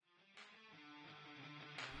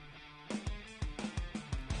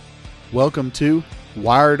Welcome to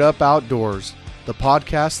Wired Up Outdoors, the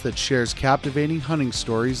podcast that shares captivating hunting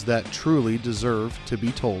stories that truly deserve to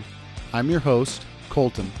be told. I'm your host,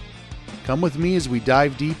 Colton. Come with me as we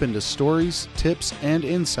dive deep into stories, tips, and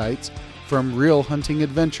insights from real hunting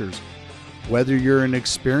adventures. Whether you're an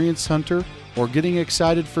experienced hunter or getting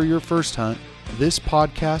excited for your first hunt, this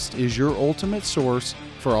podcast is your ultimate source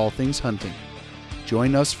for all things hunting.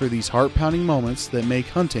 Join us for these heart-pounding moments that make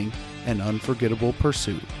hunting an unforgettable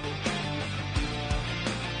pursuit.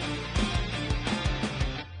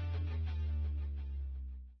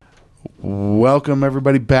 Welcome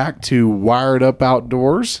everybody back to Wired Up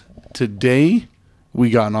Outdoors. Today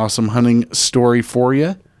we got an awesome hunting story for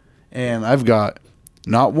you, and I've got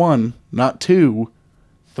not one, not two,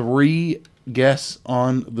 three guests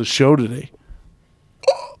on the show today.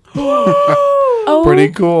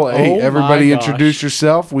 Pretty cool. Hey, everybody introduce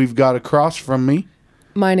yourself. We've got across from me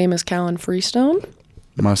My name is Kallin Freestone.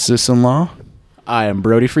 my sis-in-law, I am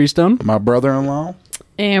Brody Freestone. my brother-in-law,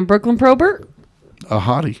 And Brooklyn Probert, a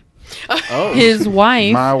hottie. his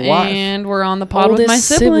wife. My wife. And we're on the pod with my Oldest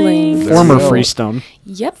siblings. There Former we go. Freestone.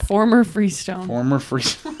 Yep. Former Freestone. Former free.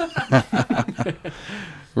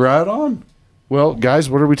 Right on. Well, guys,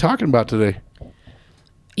 what are we talking about today?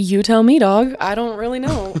 You tell me, dog. I don't really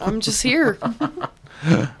know. I'm just here.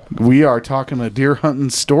 We are talking a deer hunting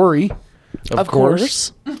story. Of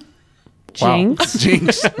course. Wow. Jinx.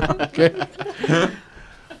 Jinx. Okay.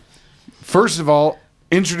 First of all,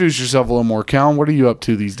 introduce yourself a little more. Callan, what are you up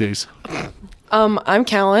to these days? I'm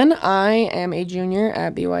Kallin. I am a junior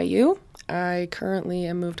at BYU. I currently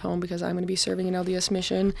am moved home because I'm going to be serving an LDS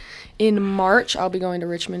mission in March. I'll be going to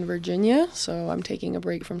Richmond, Virginia. So I'm taking a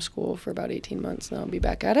break from school for about 18 months, and I'll be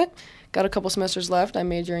back at it. Got a couple semesters left. I'm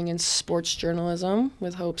majoring in sports journalism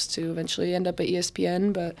with hopes to eventually end up at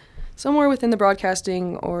ESPN, but somewhere within the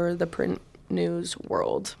broadcasting or the print news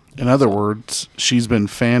world. In other words, she's been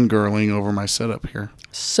fangirling over my setup here.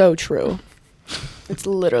 So true. It's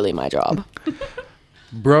literally my job.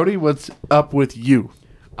 Brody, what's up with you?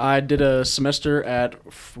 I did a semester at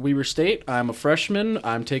Weber State. I'm a freshman.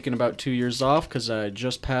 I'm taking about 2 years off because I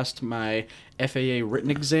just passed my FAA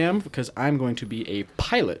written exam because I'm going to be a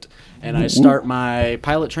pilot. And I start my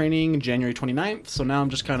pilot training January 29th. So now I'm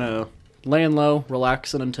just kind of laying low,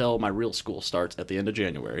 relaxing until my real school starts at the end of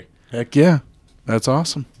January. Heck yeah. That's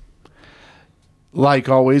awesome. Like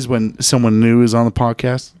always, when someone new is on the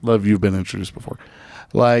podcast, love you've been introduced before.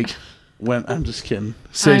 Like when I'm just kidding.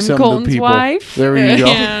 Say I'm something Colton's to people. wife. There you go.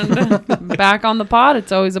 And back on the pod.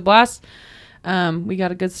 It's always a blast. We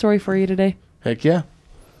got a good story for you today. Heck yeah.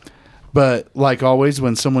 But like always,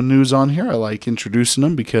 when someone new's on here, I like introducing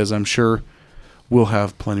them because I'm sure we'll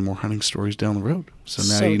have plenty more hunting stories down the road. So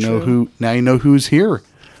now you know true. you know who's here,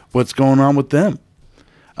 what's going on with them.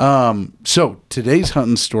 So today's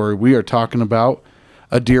hunting story, we are talking about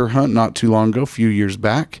a deer hunt not too long ago, a few years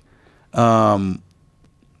back,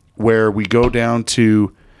 where we go down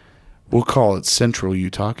to, we'll call it Central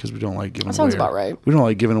Utah because we don't like giving That sounds away about right. We don't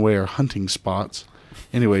like giving away our hunting spots.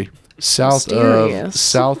 Anyway, south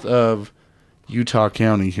Mysterious. of Utah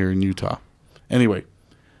County here in Utah. Anyway,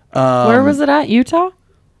 Where was it at? Utah?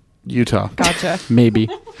 Utah, Gotcha. Maybe.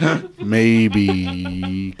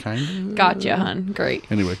 maybe kind of. Gotcha, hun. Great.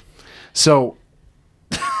 Anyway, so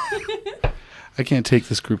I can't take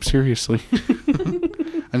this group seriously.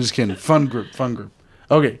 I'm just kidding. Fun group.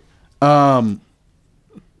 Okay.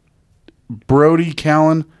 Brody,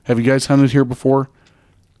 Kallin, have you guys hunted here before?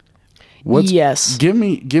 Yes. Give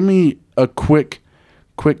me a quick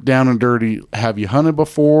down and dirty. Have you hunted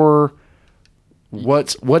before?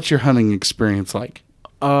 What's your hunting experience like?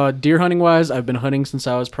 Deer hunting wise, I've been hunting since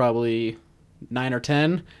I was probably 9 or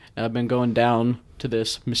 10. And I've been going down to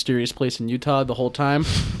this mysterious place in Utah the whole time.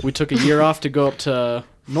 We took a year off to go up to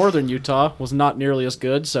northern Utah. Was not nearly as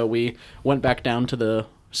good, so we went back down to the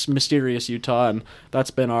mysterious Utah, and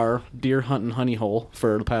that's been our deer hunting honey hole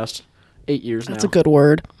for the past 8 years now. That's a good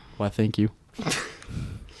word. Why, thank you.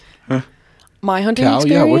 My hunting Cal,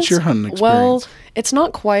 experience? yeah, what's your hunting experience? Well, it's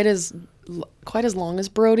not quite as long as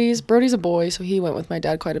Brody's. Brody's a boy, so he went with my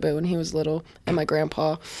dad quite a bit when he was little, and my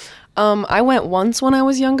grandpa. I went once when I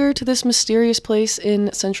was younger to this mysterious place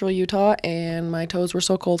in central Utah, and my toes were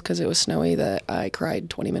so cold because it was snowy that I cried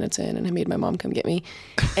 20 minutes in and I made my mom come get me.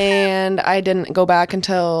 And I didn't go back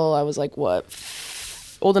until I was like,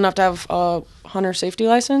 old enough to have a hunter safety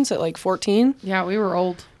license at like 14. Yeah, we were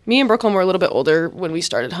old. Me and Brooklyn were a little bit older when we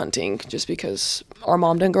started hunting just because our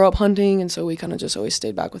mom didn't grow up hunting, and so we kind of just always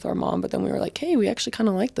stayed back with our mom. But then we were like, hey, we actually kind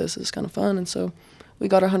of like this. It's kind of fun. And so we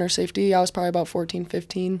got our hunter safety. I was probably about 14,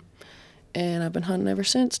 15, and I've been hunting ever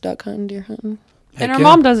since, duck hunting, deer hunting. And our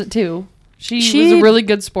mom does it too. She was a really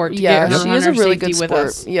good sport to get her she is a hunter really safety good with sport.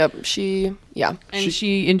 us. Yep, And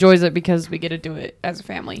she enjoys it because we get to do it as a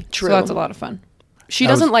family. True. So that's a lot of fun. She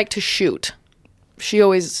doesn't like to shoot.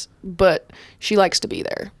 But she likes to be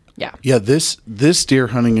there. Yeah. Yeah, this deer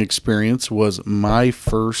hunting experience was my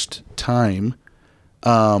first time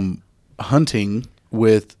hunting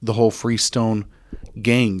with the whole Freestone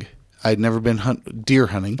gang. I'd never been deer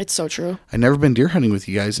hunting. It's so true. I'd never been deer hunting with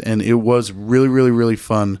you guys, and it was really, really, really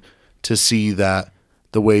fun to see that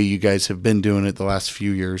the way you guys have been doing it the last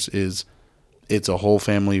few years is it's a whole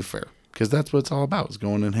family affair. Because that's what it's all about, is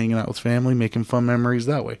going and hanging out with family, making fun memories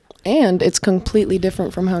that way. And it's completely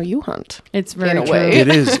different from how you hunt. It's very in a true. way. It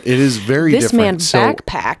is very This different. man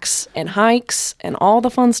backpacks and hikes and all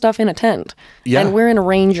the fun stuff in a tent. Yeah. And we're in a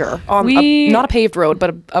Ranger on not a paved road,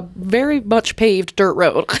 but a very much paved dirt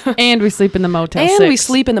road. And we sleep in the Motel and 6. we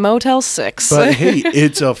sleep in the Motel 6. But hey,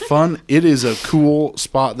 it is a cool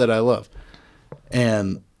spot that I love.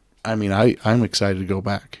 And I mean, I'm excited to go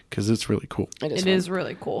back because it's really cool. It is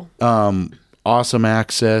really cool. Awesome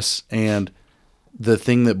access. And the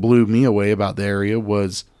thing that blew me away about the area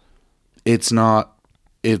was it's not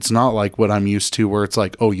like what I'm used to where it's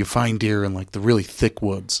like, oh, you find deer in like the really thick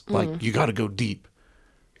woods. Like you got to go deep.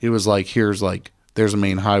 It was like, there's a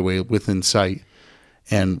main highway within sight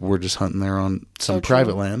and we're just hunting there on some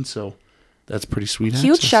private land. So that's pretty sweet.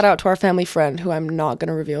 Huge access. shout out to our family friend, who I'm not going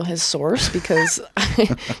to reveal his source because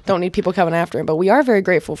I don't need people coming after him. But we are very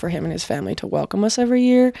grateful for him and his family to welcome us every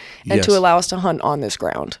year and to allow us to hunt on this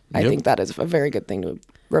ground. I think that is a very good thing to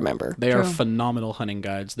remember. They are phenomenal hunting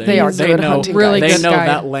guides. They are good hunting really guides. They know guide.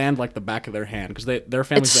 that land like the back of their hand because their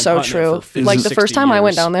family's It's been so hunting true. it for 50, Like the 60 first time I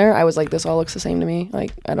went years. down there, I was like, this all looks the same to me.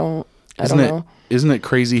 Like I don't know. Isn't it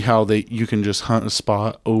crazy how you can just hunt a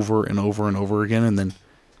spot over and over and over again and then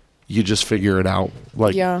you just figure it out?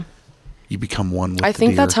 Like you become one with I the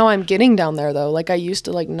think deer. that's how I'm getting down there though. Like I used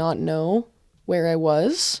to like not know where I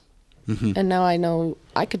was. And now I know.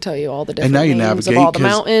 I could tell you all the different now you names navigate, of all the 'cause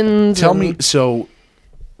mountains. Tell me, so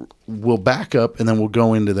we'll back up and then we'll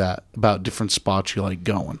go into that about different spots you like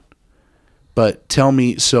going. But tell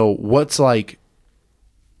me, so what's like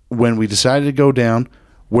when we decided to go down,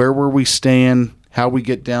 where were we staying, how we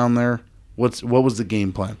get down there? What was the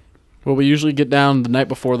game plan? Well, we usually get down the night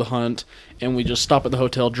before the hunt, and we just stop at the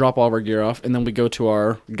hotel, drop all of our gear off, and then we go to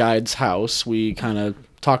our guide's house. We kind of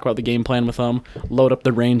talk about the game plan with them, load up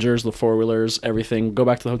the Rangers, the four-wheelers, everything, go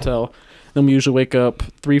back to the hotel. Then we usually wake up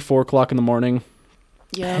 3, 4 o'clock in the morning,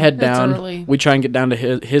 head that's down. early. We try and get down to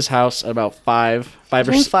his house at about 5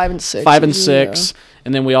 between 5 and 6. 5 and 6,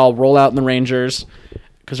 and then we all roll out in the Rangers.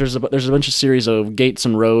 Because there's a bunch of series of gates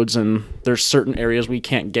and roads, and there's certain areas we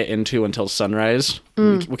can't get into until sunrise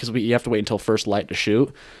because you have to wait until first light to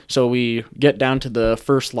shoot. So we get down to the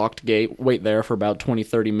first locked gate, wait there for about 20,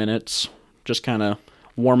 30 minutes, just kind of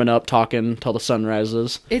warming up, talking till the sun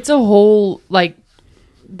rises. It's a whole, like,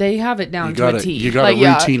 they have it down to a T. You got Like, a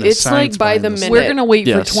yeah, routine of it's science like by behind the this. minute. We're going to wait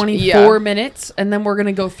Yes. for 24 Yeah. minutes, and then we're going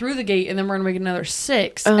to go through the gate, and then we're going to make another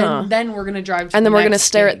 6, and then we're going to drive to And then the we're going to next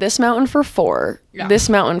stare gate. at this mountain for 4, Yeah. this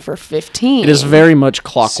mountain for 15. It is very much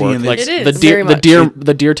clockwork. See, Like It is. the Very deer, much.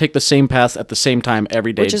 the deer take the same path at the same time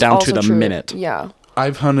every day, which is down also to the true. minute. Yeah.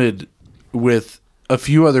 I've hunted with a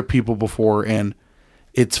few other people before, and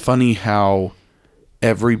it's funny how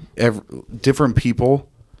every different people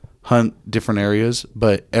hunt different areas,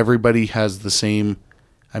 but everybody has the same.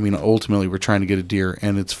 I mean, ultimately, we're trying to get a deer,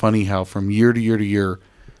 and it's funny how from year to year to year,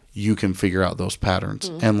 you can figure out those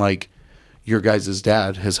patterns. And like your guys'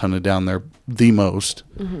 dad has hunted down there the most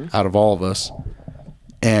out of all of us.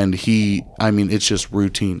 And it's just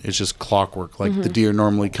routine. It's just clockwork. Like the deer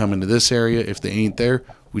normally come into this area. If they ain't there,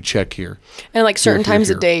 we check here. And like certain here, times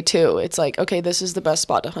here. a day too. It's like, okay, this is the best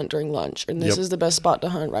spot to hunt during lunch, and this Yep. is the best spot to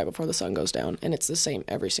hunt right before the sun goes down, and it's the same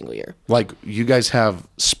every single year. Like you guys have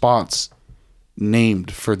spots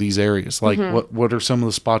named for these areas. Like what are some of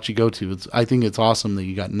the spots you go to? I think it's awesome that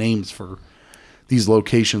you got names for these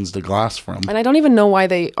locations to glass from. And I don't even know why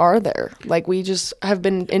they are there. Like we just have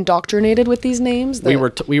been indoctrinated with these names. We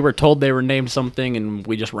were told they were named something, and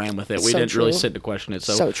we just ran with it. We So didn't really true. sit to question it.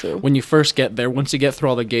 So true. When you first get there, once you get through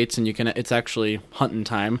all the gates, and it's actually hunting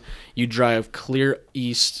time. You drive clear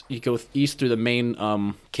east. You go east through the main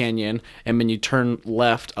canyon, and then you turn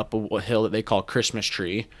left up a hill that they call Christmas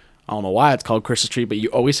Tree. I don't know why it's called Christmas Tree, but you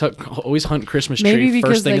always hunt Christmas Maybe tree because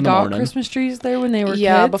first thing they in the got morning. Christmas trees there when they were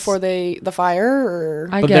yeah, kids. before the fire, or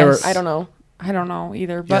I But they were- guess. I don't know. I don't know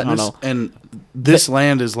either. Yeah, But I don't know. And this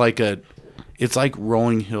land is like it's like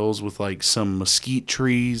rolling hills with like some mesquite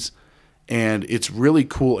trees, and it's really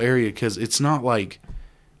cool area because it's not like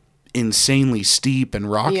insanely steep and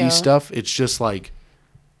rocky Yeah. stuff. It's just like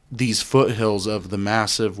these foothills of the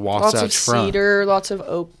massive Lots Wasatch of Front. cedar, lots of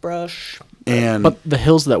oak brush. But the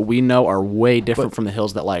hills that we know are way different from the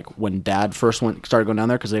hills that, like, when Dad first started going down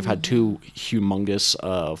there, because they've had two humongous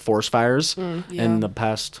forest fires in the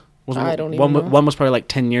past. I don't even know. One was probably like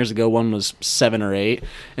 10 years ago. One was 7 or 8.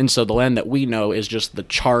 And so the land that we know is just the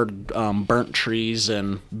charred, burnt trees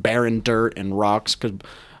and barren dirt and rocks. Because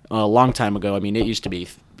a long time ago, I mean, it used to be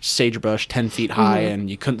sagebrush 10 feet high, and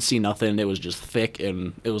you couldn't see nothing. It was just thick,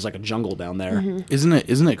 and it was like a jungle down there. Isn't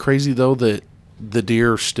it crazy, though, that the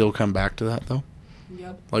deer still come back to that, though?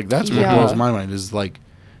 Yep. Like, that's what blows my mind, is, like,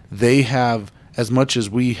 they have, as much as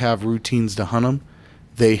we have routines to hunt them,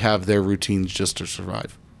 they have their routines just to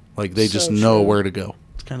survive. Like, they just know where to go.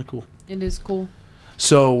 It's kind of cool. It is cool.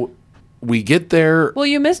 So, we get there. Well,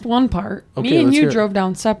 you missed one part. Okay, Me and let's you hear it. drove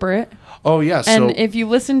down separate. Oh, yeah. And So, if you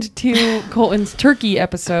listened to Colton's turkey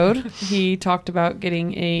episode, he talked about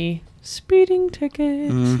getting a speeding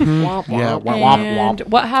ticket. Womp, yeah. womp. And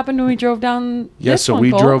what happened when we drove down? Yeah, this so one,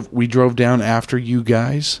 we Colt? drove down after you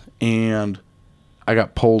guys, and I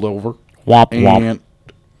got pulled over. Womp, And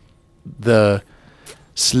the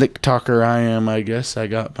slick talker I am, I guess, I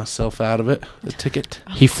got myself out of it. The ticket.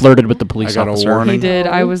 He flirted with the police I got a officer. warning. He did.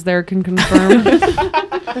 I was there, can confirm.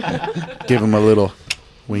 Give him a little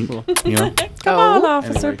wink, you know? Come on,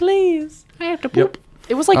 officer, Anyway. please. I have to poop. Yep.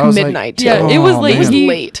 It was like I was like, midnight, too. Yeah, it was Oh, late. man. It was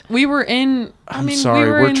late. We were in. I'm sorry. we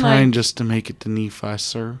were We're in, trying like, just to make it to Nephi,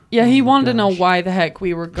 sir. Yeah, he Oh my wanted to know gosh. why the heck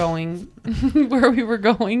we were going where we were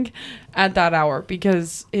going at that hour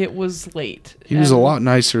because it was late. He was a And lot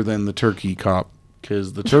nicer than the turkey cop,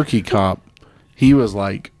 because the turkey cop, he was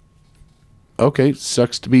like, okay,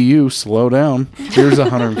 sucks to be you. Slow down. Here's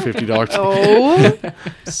 $150. Oh.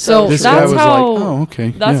 So This guy that's was how like, oh, okay.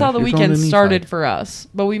 that's yeah, how the you're going weekend to Nephi. started for us.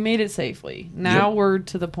 But we made it safely. Now Yep. we're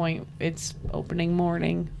to the point it's opening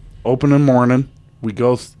morning. Opening morning. We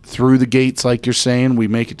go through the gates, like you're saying. We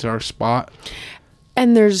make it to our spot.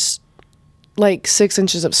 And there's like 6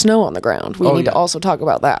 inches of snow on the ground. We need to also talk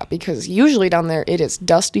about that because usually down there it is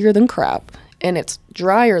dustier than crap and it's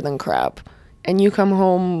drier than crap. And you come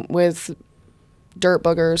home with dirt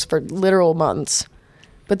boogers for literal months.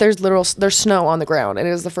 But there's snow on the ground. And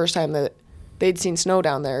it is the first time that they'd seen snow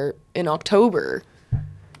down there in October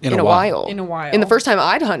in a while. In a while. And the first time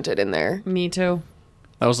I'd hunted in there. Me too.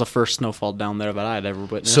 That was the first snowfall down there that I'd ever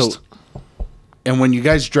witnessed. So, and when you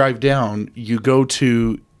guys drive down, you go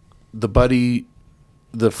to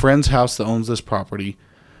the friend's house that owns this property.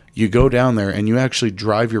 You go down there and you actually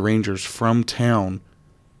drive your rangers from town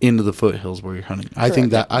into the foothills where you're hunting. I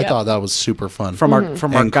think that I thought that was super fun. from our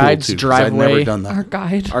And guide's cool, too, 'cause I'd never driveway, done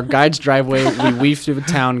that. Our guide's driveway, we weave through the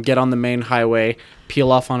town, get on the main highway,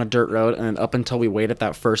 peel off on a dirt road, and then up until we wait at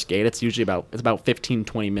that first gate, it's usually about 15,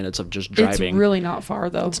 20 minutes of just driving. It's really not far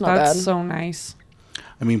though. It's not That's bad. so nice.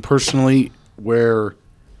 I mean, personally, where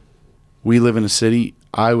we live in a city,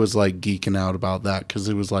 I was like geeking out about that because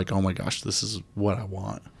it was like, oh my gosh, this is what I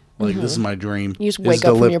want. Like, this is my dream. You just is wake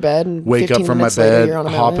to up from your bed and wake up 15 from my minutes later, bed, you're on a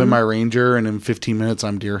hop in mountain. my Ranger, and in 15 minutes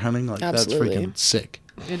I'm deer hunting. Like, Absolutely. that's freaking sick.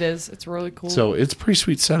 It is. It's really cool. So it's a pretty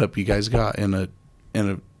sweet setup you guys got, and a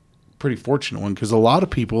pretty fortunate one, because a lot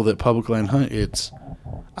of people that public land hunt, it's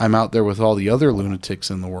I'm out there with all the other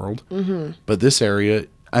lunatics in the world. Mm-hmm. But this area,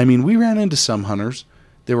 I mean, we ran into some hunters.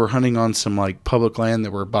 They were hunting on some like public land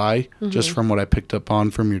that were by, just from what I picked up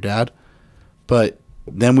on from your dad. But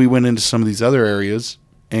then we went into some of these other areas,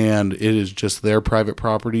 and it is just their private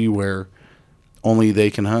property where only they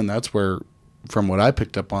can hunt. That's where, from what I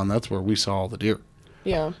picked up on, that's where we saw all the deer.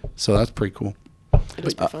 Yeah. So that's pretty cool. It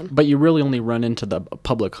is pretty fun. But you really only run into the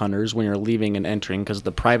public hunters when you're leaving and entering, because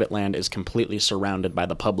the private land is completely surrounded by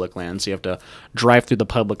the public land. So you have to drive through the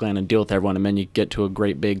public land and deal with everyone, and then you get to a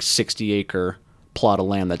great big 60-acre plot of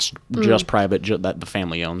land that's just private, that the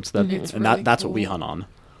family owns. It's And really that's what we cool. hunt on.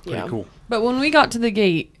 Pretty Yeah. cool. But when we got to the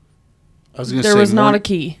gate, I was gonna there say, was not a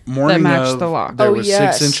key that morning matched of, the lock. There Oh, was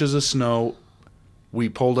yes. 6 inches of snow. We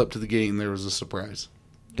pulled up to the gate, and there was a surprise.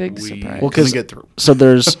 Big We surprise. Well, couldn't get through. So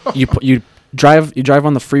there's you drive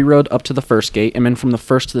on the free road up to the first gate, and then from the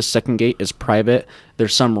first to the second gate is private.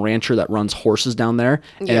 There's some rancher that runs horses down there,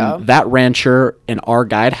 Yeah. and that rancher and our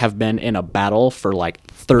guide have been in a battle for like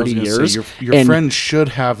I was 30 gonna years. say, your and friend should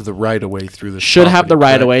have the right of way through the should have the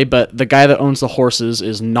right of way, but the guy that owns the horses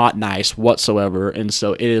is not nice whatsoever, and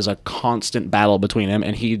so it is a constant battle between him.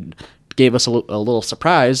 And he gave us a little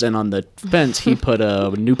surprise, and on the fence he put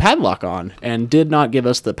a new padlock on and did not give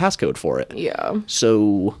us the passcode for it. Yeah.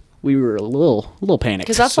 So we were a little panicked.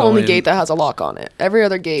 Because that's So the only in- gate that has a lock on it. Every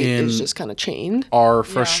other gate is in- just kind of chained. Our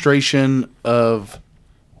frustration of,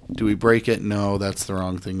 do we break it? No, that's the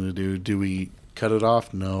wrong thing to do. Do we cut it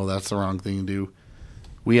off? No, that's the wrong thing to do.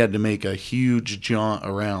 we had to make a huge jaunt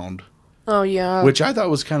around. Oh yeah. Which I thought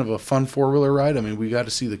was kind of a fun 4-wheeler ride. I mean, we got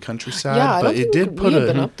to see the countryside, yeah, I but don't it think did put we had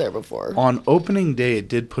been up there before. On opening day, it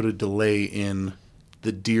did put a delay in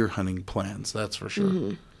the deer hunting plans. That's for sure.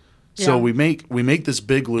 Mm-hmm. So Yeah. we make this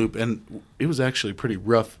big loop, and it was actually a pretty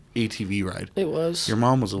rough ATV ride. It was. Your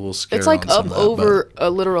mom was a little scared. It's like on some up of that, over a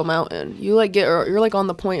literal mountain. You like you're like on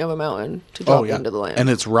the point of a mountain to drop into the land. and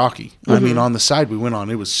it's rocky. I mean, on the side we went on,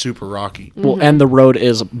 it was super rocky. Well, and the road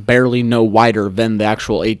is barely no wider than the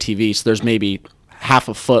actual ATV, so there's maybe half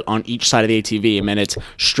a foot on each side of the ATV. I mean, it's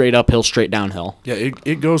straight uphill, straight downhill. Yeah,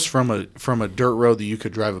 it goes from a dirt road that you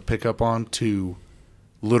could drive a pickup on to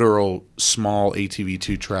literal small ATV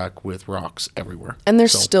 2-track with rocks everywhere. And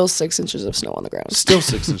there's still 6 inches of snow on the ground. Still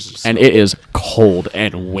 6 inches. And it is cold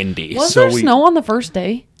and windy. Was So there we- snow on the first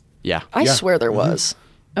day? Yeah. I swear there was.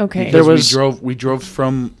 Okay. There Because was- we drove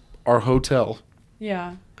from our hotel.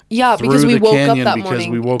 Yeah. Yeah, Through because we the woke up canyon that because we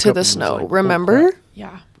morning woke to up the and it was snow. like, oh, Remember? crap.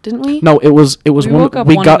 Yeah. Didn't we? No, it was We one woke up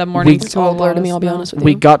we one got of the mornings. It's all blurred to me, I'll be honest with you.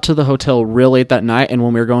 we got to the hotel real late that night, and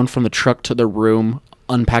when we were going from the truck to the room,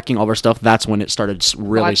 unpacking all of our stuff, that's when it started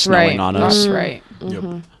really That's snowing right. on us. That's right.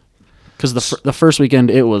 Yep. Because the first weekend,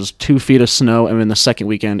 it was 2 feet of snow, and then the second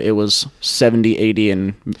weekend, it was 70, 80,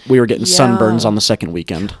 and we were getting Yeah. sunburns on the second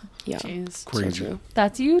weekend. Yeah. Jeez. So Crazy. true.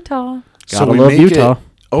 That's Utah. Gotta we love make Utah. it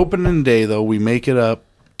opening day though. We make it up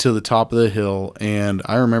to the top of the hill, and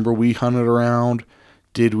I remember we hunted around.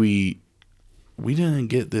 Did we? We didn't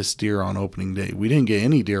get this deer on opening day. We didn't get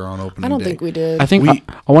any deer on opening day. I don't think we did. I think We-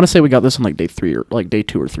 I want to say we got this on like day 3 or like day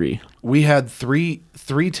 2 or 3. We had three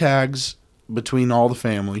tags between all the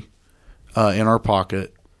family in our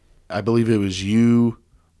pocket. I believe it was you,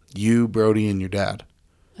 Brody, and your dad.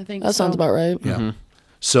 I think That sounds about right. Yeah.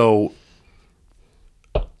 So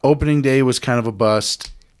opening day was kind of a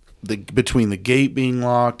bust. Between the gate being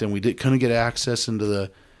locked and we couldn't get access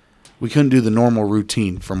into we couldn't do the normal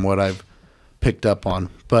routine from what I've picked up on.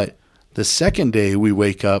 But the second day we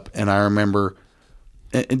wake up and I remember,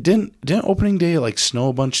 and didn't opening day like snow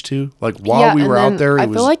a bunch too? Like while we and were then out there, I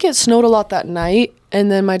feel like it snowed a lot that night,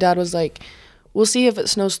 and then my dad was like, "We'll see if it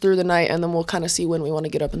snows through the night, and then we'll kind of see when we want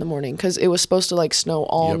to get up in the morning." Because it was supposed to like snow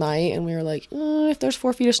all Yep. night, and we were like, "If there's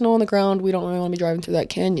 4 feet of snow on the ground, we don't really want to be driving through that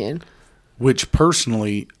canyon." which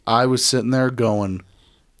personally I was sitting there going,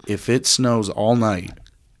 if it snows all night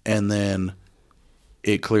and then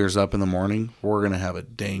it clears up in the morning, we're gonna have a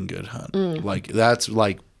dang good hunt.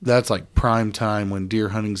 That's like prime time when deer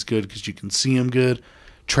hunting's good because you can see them good,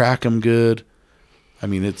 track them good. I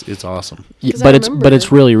mean, it's awesome. Yeah, 'Cause I but it's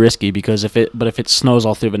remember- really risky because if it snows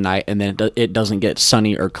all through the night and then it doesn't get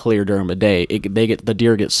sunny or clear during the day, the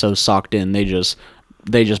deer get so socked in they just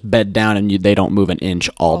bed down and they don't move an inch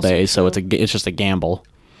all Also day. So true. it's just a gamble.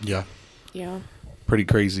 Yeah, Yeah. pretty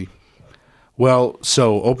crazy. Well,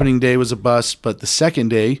 so opening day was a bust, but the second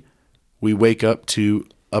day we wake up to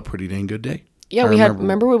a pretty dang good day. Yeah, I we had.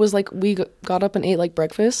 Remember, it was like we got up and ate like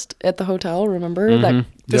breakfast at the hotel. Remember that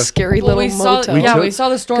the Yeah. scary Well, little we saw, motel. yeah, took- we saw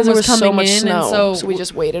the storm because there was was coming so much in, snow, and so we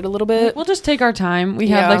just waited a little bit. we'll just take our time. We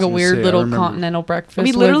Yeah. had I like was a gonna weird say, I little remember. continental breakfast. We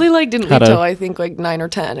with- literally like didn't Had leave a- till I think like 9 or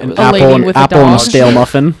 10. It was A lady Apple with a and dog. stale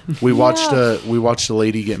muffin. We watched a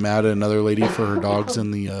lady get mad at another lady for her dogs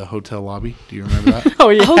in the hotel lobby. Do you remember that? Oh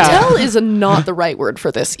yeah. Hotel is not the right word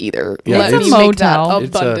for this either. Yeah, Let it's me a make that motel.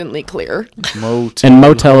 It's a- abundantly clear. Motel, And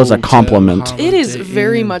motel is a hotel, compliment. It is Holiday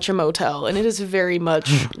very Inn. much a motel, and it is very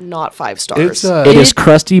much not 5 stars. It's It is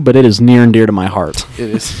crusty, but it is near and dear to my heart. it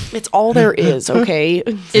is. It's all there is, okay?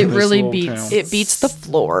 It this really little beats. town. It beats the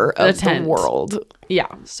floor The of the tent. world. Yeah,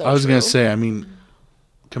 So I was true. gonna say. I mean,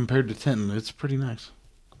 compared to Tenton, it's pretty nice.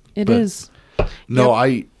 it But- is. No,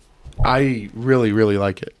 I really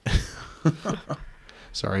like it.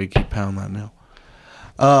 Sorry, I keep pounding that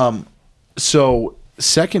nail. So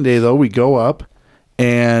second day though, we go up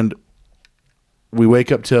and we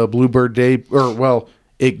wake up to a bluebird day, or well,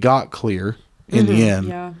 it got clear in the end,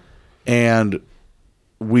 Yeah. and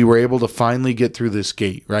we were able to finally get through this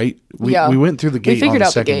gate. Right? Yeah. We went through the gate. We figured on the out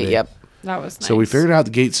the second gate, day. yep. That was nice. So we figured out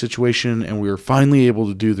the gate situation, and we were finally able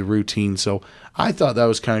to do the routine. So I thought that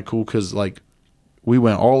was kind of cool because, like, we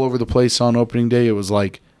went all over the place on opening day. It was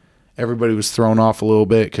like everybody was thrown off a little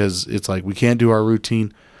bit because it's like we can't do our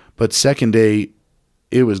routine. But second day,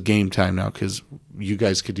 it was game time now because you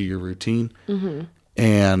guys could do your routine. Mm-hmm.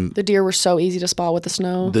 And The deer were so easy to spot with the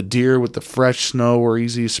snow. the deer with the fresh snow were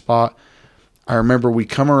easy to spot. I remember we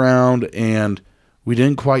come around and we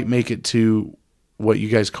didn't quite make it to what you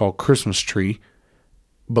guys call Christmas tree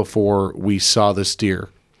before we saw this deer.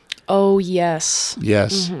 Oh, yes.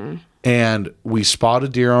 Yes. And we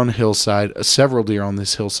spotted deer on a hillside, several deer on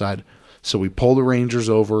this hillside. So we pulled the rangers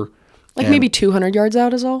over Like maybe 200 yards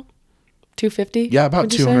out is all? 250? Yeah, about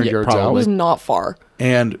 200 yards probably. out. It was not far.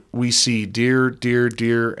 And we see deer,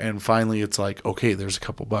 and finally it's like, okay, there's a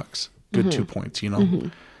couple bucks. Good 2 points,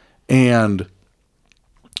 And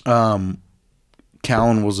Kallin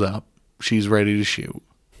was up. She's ready to shoot.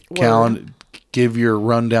 Kallin, give your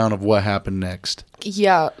rundown of what happened next.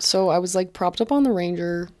 Yeah, so I was like propped up on the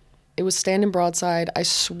Ranger. It was standing broadside. I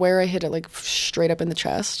swear I hit it like straight up in the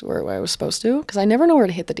chest where I was supposed to, because I never know where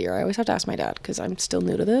to hit the deer. I always have to ask my dad because I'm still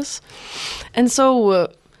new to this. And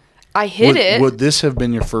so I hit it. Would this have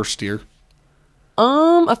been your first deer?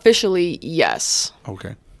 Officially, yes.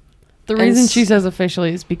 Okay. The reason she says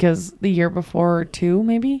officially is because the year before, too,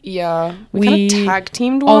 maybe? Yeah. We kind of tag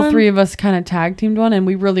teamed one. All three of us kind of tag teamed one, and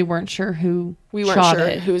we really weren't sure who shot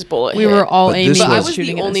it. Whose bullet we hit. were all aiming. But I was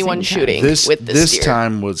shooting the at only one same shooting this with this deer.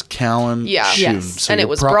 time was Kallin shooting. Yes. So and it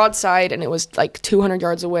was broadside, and it was like 200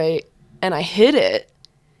 yards away, and I hit it,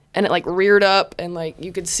 and it like reared up, and like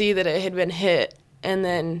you could see that it had been hit, and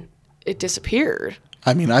then it disappeared.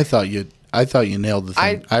 I mean, I thought you nailed the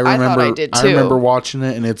thing. I thought I did, too. I remember watching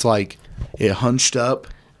it, and it's like it hunched up,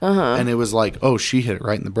 and it was like, oh, she hit it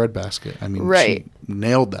right in the breadbasket. I mean, Right. she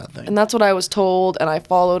nailed that thing. And that's what I was told, and I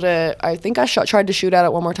followed it. I think I tried to shoot at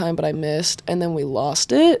it one more time, but I missed, and then we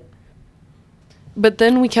lost it. But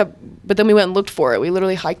then we went and looked for it. We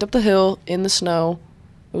literally hiked up the hill in the snow.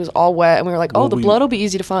 It was all wet, and we were like, the blood will be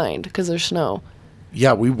easy to find because there's snow.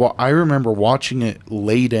 Yeah, I remember watching it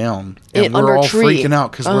lay down, and Under we're a all tree. freaking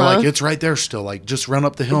out because we're like, it's right there still. Like, just run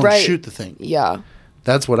up the hill and shoot the thing. Yeah.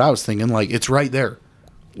 That's what I was thinking. Like, it's right there.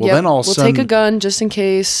 Well, Yep. then all of a we'll sudden, take a gun just in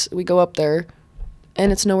case we go up there,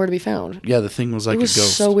 and it's nowhere to be found. yeah, the thing was like It was a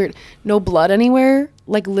ghost. so weird. No blood anywhere.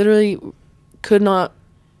 Like, literally could not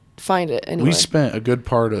find it anywhere. We spent a good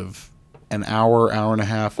part of an hour and a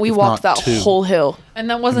half. We if walked not that two. whole hill. And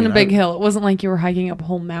that wasn't a big hill. It wasn't like you were hiking up a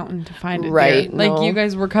whole mountain to find it. Right, Like, no. you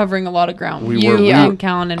guys were covering a lot of ground. We you were. and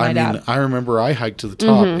Kallin and my I dad. mean, I remember I hiked to the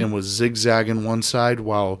top and was zigzagging one side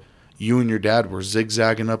while you and your dad were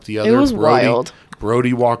zigzagging up the other. It was wild.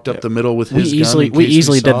 Brody walked up the middle with We his easily gun. in case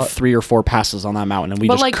did saw it. 3 or 4 passes on that mountain, and we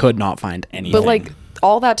But, just like- could not find anything. But, like,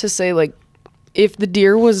 all that to say, like, if the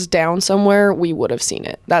deer was down somewhere, we would have seen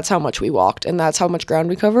it. That's how much we walked, and that's how much ground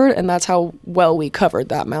we covered, and that's how well we covered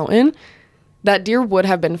that mountain. That deer would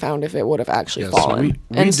have been found if it would have actually Yeah, so fallen.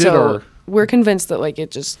 we did our- we're convinced that, like,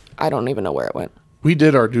 I don't even know where it went. We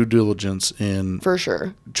did our due diligence in For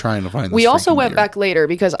sure. trying to find this We also freaking went deer. back later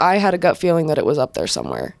because I had a gut feeling that it was up there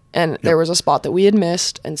somewhere. And there was a spot that we had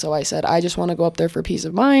missed. And so I said, I just want to go up there for peace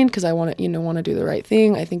of mind because I want to do the right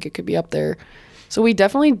thing. I think it could be up there. So we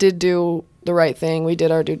definitely did do the right thing. We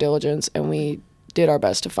did our due diligence and we did our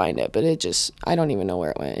best to find it. But I don't even know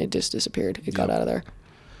where it went. It just disappeared. It got out of there.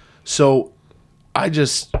 So I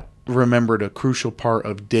just remembered a crucial part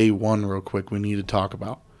of day one real quick we need to talk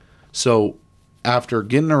about. So after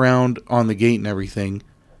getting around on the gate and everything,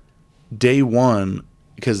 day one,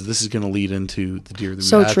 because this is going to lead into the deer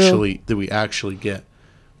that we actually get.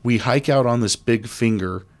 We hike out on this big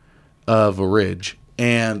finger of a ridge,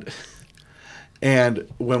 and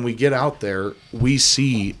when we get out there, we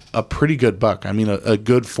see a pretty good buck. I mean, a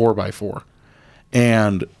good 4x4,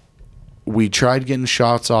 and we tried getting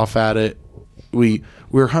shots off at it. We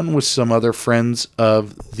were hunting with some other friends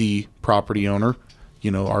of the property owner,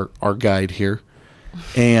 our guide here,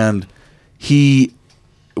 and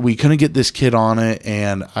we couldn't get this kid on it,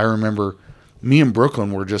 and I remember me and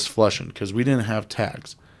Brooklyn were just flushing because we didn't have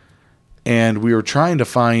tags, and we were trying to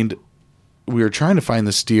find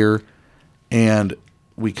this deer, and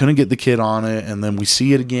we couldn't get the kid on it, and then we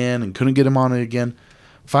see it again and couldn't get him on it again.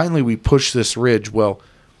 Finally, we pushed this ridge. Well,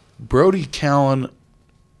 Brody, Kallin,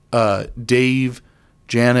 Dave,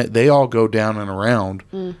 Janet, they all go down and around,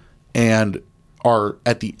 and are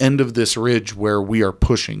at the end of this ridge where we are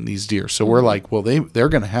pushing these deer. So we're like, well, they're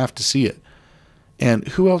going to have to see it. And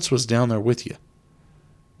who else was down there with you?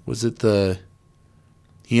 Was it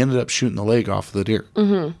he ended up shooting the leg off of the deer.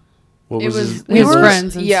 Mm-hmm. What was his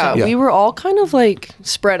friends and stuff. stuff. We were all kind of like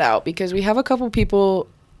spread out because we have a couple people,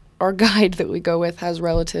 our guide that we go with has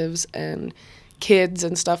relatives and kids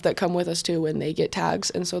and stuff that come with us too when they get tags.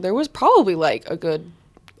 And so there was probably like a good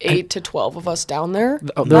 8 to 12 of us down there.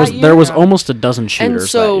 There was almost a dozen shooters and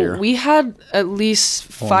so that year. we had at least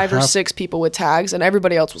 5 or half- 6 people with tags, and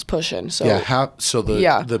everybody else was pushing. So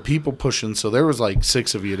the people pushing. So there was like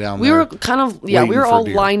 6 of you down we there. were kind of we waiting were for all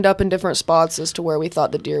deer. lined up in different spots as to where we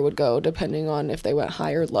thought the deer would go, depending on if they went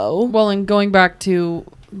high or low. Well, and going back to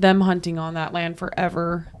them hunting on that land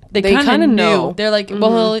forever, they They kind kinda of know. know. They're like,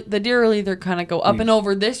 well, the deer will either kind of go up and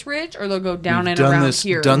over this ridge, or they'll go down We've and done around this,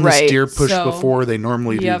 here. done this Right. deer push So- before. They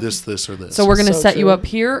normally do Yep. this, or this. So we're gonna So set you true. up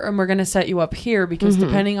here, and we're gonna set you up here because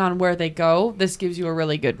depending on where they go, this gives you a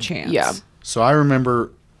really good chance. Yeah. So I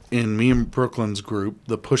remember in me and Brooklyn's group,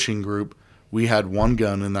 the pushing group, we had one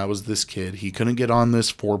gun, and that was this kid. He couldn't get on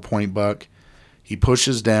this 4-point buck. He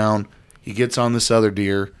pushes down. He gets on this other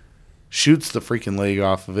deer, shoots the freaking leg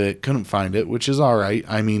off of it. Couldn't find it, which is all right.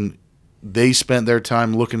 I mean, they spent their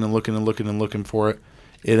time looking and looking and looking and looking for it.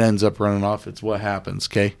 It ends up running off. It's what happens,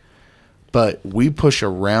 okay? But we push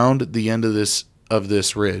around the end of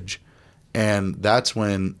this ridge, and that's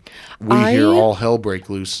when we hear all hell break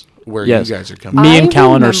loose where Yes. you guys are coming. Me and I Kallin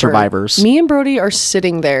are remember survivors. Me and Brody are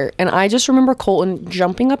sitting there, and I just remember Colton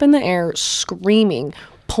jumping up in the air, screaming,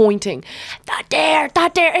 pointing, the deer,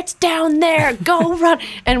 it's down there, go run.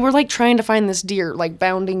 And we're like trying to find this deer, like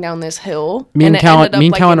bounding down this hill. Me and it ended up,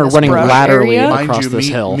 Kallin in are this running brush laterally area. across Mind you, this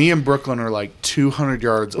hill. me and Brooklyn are like 200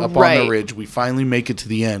 yards up on Right. the ridge. We finally make it to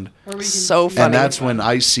the end. So funny. And that's when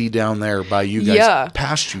I see down there by you guys, Yeah.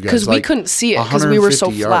 past you guys. Because we like couldn't see it because we were so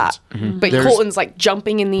 150 flat. yards. Mm-hmm. But There's- Colton's like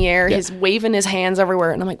jumping in the air, he's waving his hands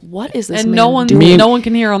everywhere, and I'm like, "What is this?" And man no one, doing? no one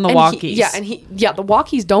can hear on the And he- walkies. the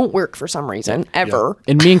walkies don't work for some reason ever.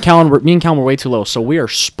 And me and Kallin were way too low, so we are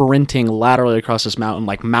sprinting laterally across this mountain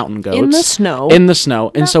like mountain goats In the snow. In the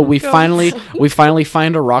snow, and so we Mountain finally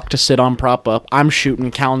find a rock to sit on, prop up. I'm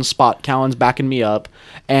shooting Callin's spot. Callin's backing me up,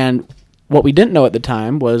 and what we didn't know at the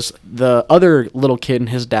time was the other little kid and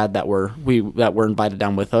his dad that were invited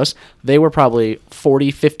down with us. They were probably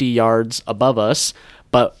 40, 50 yards above us,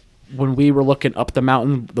 but when we were looking up the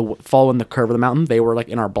mountain, following the curve of the mountain, they were like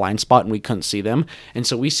in our blind spot and we couldn't see them. And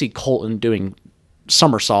so we see Colton doing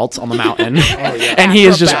somersaults on the mountain, and he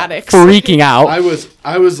is just Acrobatics. freaking out. I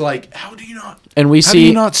was like, how do you not? And we How do see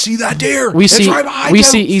you not see that deer? we It's see right behind we you.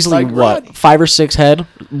 see easily Like, what run. 5 or 6 head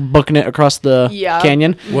booking it across the Yeah.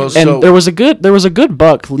 canyon. Well, and so- there was a good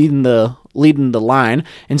buck leading the line,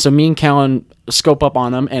 and so me and Kallin scope up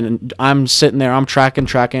on them, and I'm sitting there, I'm tracking,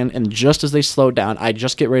 and just as they slow down, I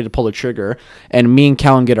just get ready to pull the trigger, and me and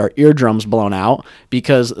Kallin get our eardrums blown out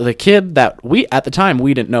because the kid that we at the time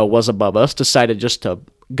we didn't know was above us decided just to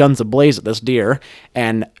guns ablaze at this deer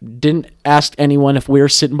and didn't ask anyone if we were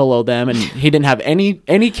sitting below them, and he didn't have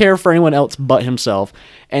any care for anyone else but himself.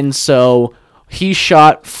 And so he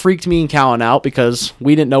freaked me and Kallin out because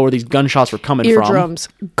we didn't know where these gunshots were coming Eardrums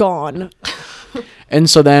gone. from. And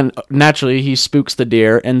so then naturally he spooks the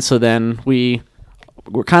deer, and so then we're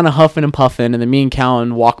kind of huffing and puffing, and then me and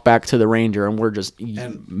Kallin walk back to the ranger, and we're just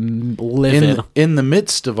livid. In the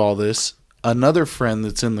midst of all this, another friend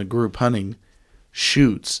that's in the group hunting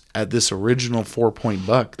shoots at this original 4-point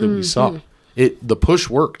buck that we saw. The push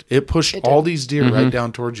worked. It pushed all these deer right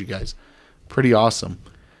down towards you guys. Pretty awesome.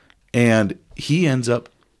 And he ends up.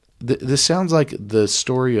 This sounds like the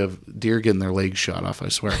story of deer getting their legs shot off. I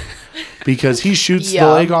swear, because he shoots the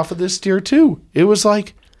Yeah. leg off of this deer too. It was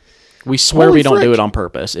like, We swear Holy we don't do frick. it on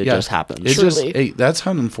purpose. It just happens. It just Truly. hey, that's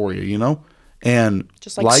hunting for you, you know. And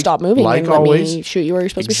Just like stop moving like and let always. me shoot you where you're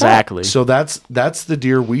supposed Exactly. So that's the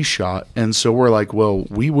deer we shot, and so we're like, well,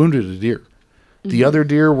 we wounded a deer. The other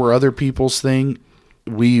deer were other people's thing.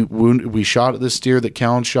 We shot at this deer that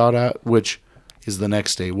Kallin shot at, which is the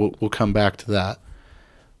next day. We'll come back to that,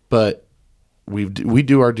 but we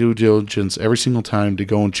do our due diligence every single time to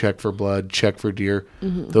go and check for blood, check for deer.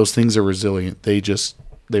 Those things are resilient.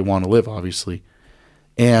 They want to live, obviously,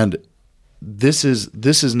 and this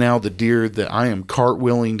is now the deer that I am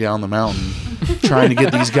cartwheeling down the mountain trying to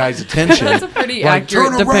get these guys' attention. That's a pretty Like,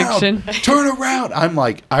 accurate depiction. Turn around. I'm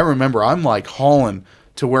like hauling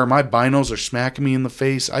to where my binos are smacking me in the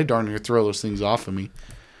face. I darn near throw those things off of me.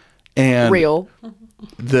 And Real.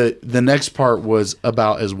 the next part was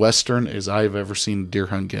about as Western as I've ever seen a deer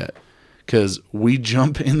hunt get. Because we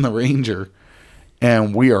jump in the Ranger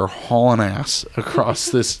and we are hauling ass across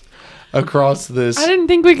this I didn't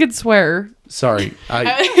think we could swear. Sorry.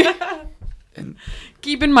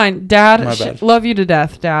 Keep in mind, My Dad, bad. love you to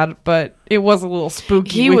death, Dad, but it was a little spooky.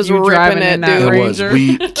 He with was you ripping driving it, in that dude. It was.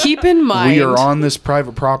 Ranger. Keep in mind, We are on this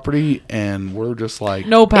private property and we're just like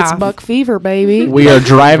No path. it's buck fever, baby. We are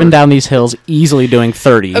driving down these hills easily doing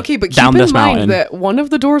 30 Okay, but down keep this in mind mountain. that one of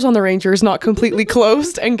the doors on the Ranger is not completely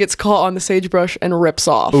closed and gets caught on the sagebrush and rips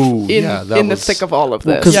off Ooh, in yeah, that the was- thick of all of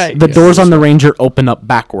this. Because Yikes. the doors on the Ranger open up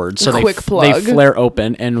backwards, so Quick they plug. flare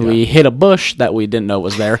open, and we hit a bush that we didn't know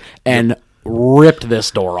was there, and ripped this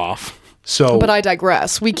door off. so But I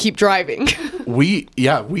digress. We keep driving. we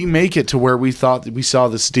make it to where we thought that we saw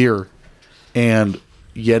this deer, and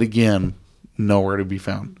yet again nowhere to be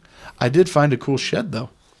found. I did find a cool shed though.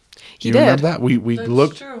 You did. remember that? We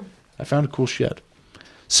looked. True. I found a cool shed.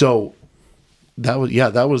 So that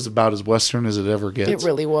was about as Western as it ever gets. It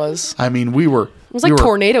really was. I mean, we were. It was like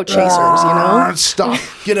tornado chasers, you know? Stop.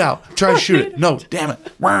 Get out. Try to shoot it. No, damn it.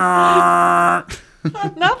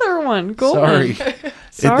 Another one. Cool. Sorry.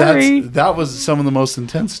 Sorry. That was some of the most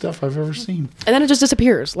intense stuff I've ever seen. And then it just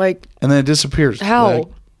disappears. Like, And then it disappears. How? Like,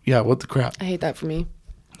 yeah, what the crap? I hate that for me.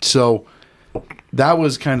 So that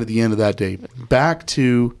was kind of the end of that day. Back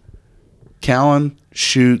to Kallin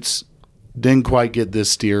shoots, didn't quite get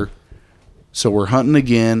this deer. So we're hunting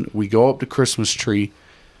again. We go up to Christmas tree.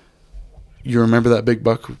 You remember that big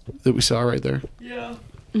buck that we saw right there? Yeah.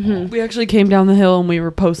 We actually came down the hill and we were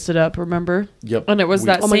posted up, remember? Yep. And it was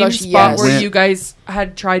that Oh my same gosh, spot yes. where Went- you guys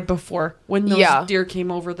had tried before when those Yeah. deer came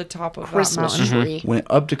over the top of Christmas that mountain. tree. Went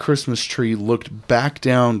up to Christmas tree, looked back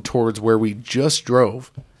down towards where we just drove,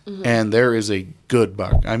 and there is a good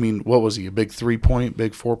buck. I mean, what was he? A big 3-point,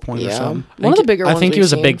 big 4-point or Yeah. something? One of the bigger ones. I think he we've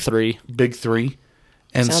was a seen. big 3. Big 3.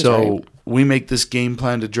 And Sounds so right. we make this game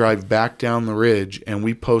plan to drive back down the ridge, and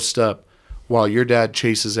we post up while your dad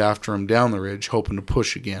chases after him down the ridge, hoping to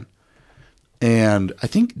push again. And I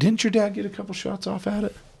think, didn't your dad get a couple shots off at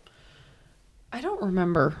it? I don't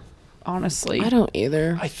remember, honestly. I don't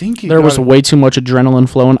either. I think he There got was way too much adrenaline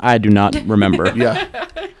flowing. I do not remember. yeah.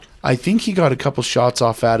 I think he got a couple shots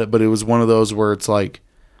off at it, but it was one of those where it's like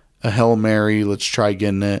a Hail Mary, let's try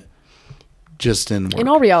getting it. Just didn't work. In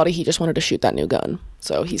all reality, he just wanted to shoot that new gun.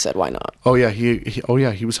 So he said, why not? Oh yeah,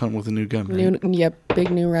 he was hunting with a new gun. Right?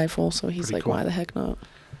 Big new rifle. So he's Pretty like, cool. why the heck not?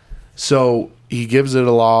 So he gives it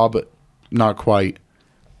a lob, not quite.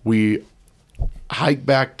 We hike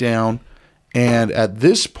back down, and at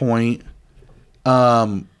this point,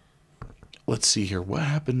 let's see here. What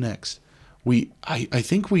happened next? I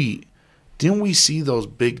think we see those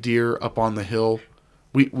big deer up on the hill.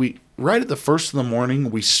 We right at the first of the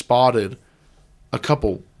morning, we spotted a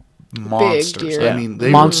couple monsters. deer. I mean,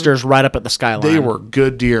 they Monsters right up at the skyline. They were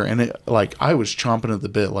good deer, and I was chomping at the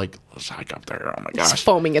bit, like, let's hike up there. Oh my He's gosh.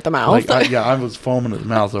 foaming at the mouth. I was foaming at the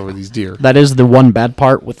mouth over these deer. That is the one bad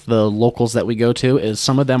part with the locals that we go to is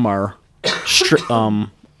some of them are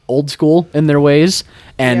old school in their ways,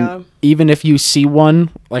 and Yeah. even if you see one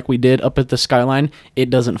like we did up at the skyline, it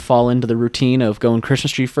doesn't fall into the routine of going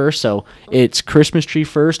Christmas tree first. So it's Christmas tree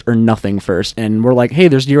first or nothing first. And we're like, hey,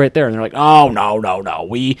 there's deer right there, and they're like, oh no,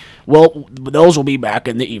 those will be back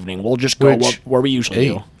in the evening. We'll just go up where we usually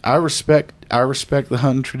Hey, do. I respect the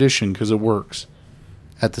hunting tradition because it works.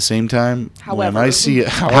 At the same time, when I However. see it,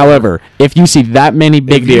 However, if you see that many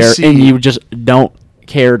big If you deer see- and you just don't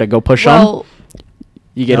care to go push them, Well,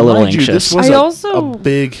 you get Now, a little mind you, anxious. this was I a also-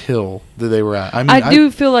 big hill that they were at. I mean, I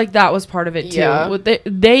do feel like that was part of it too. Yeah.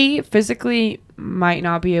 They physically might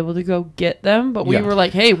not be able to go get them, but we Yeah. were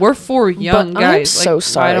like, hey, we're 4 young But I'm guys. so like,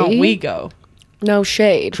 why don't sorry. we go? No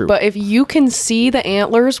shade. True. But if you can see the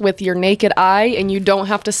antlers with your naked eye and you don't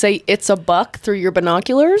have to say it's a buck through your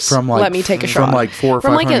binoculars, From like let me take a from shot. like 400 or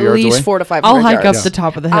From like 500 at yards least away. 400 to 500 I'll hike up yards. the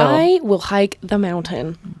top of the hill. I will hike the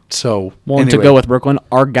mountain. So Well, and anyway, to go with Brooklyn,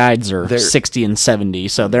 our guides are They're- 60 and 70,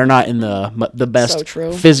 so they're not in the So best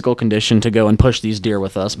true. physical condition to go and push these deer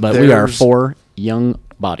with us. But we are There's- 4 young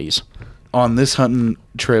bodies. on this hunting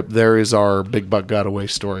trip, there is our big buck got away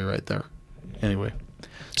story right there. Anyway,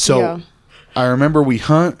 so Yeah. I remember we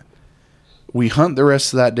hunt the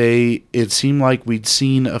rest of that day. It seemed like we'd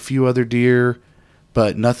seen a few other deer,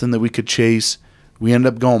 but nothing that we could chase. We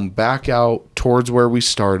ended up going back out towards where we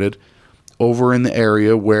started, over in the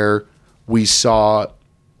area where we shot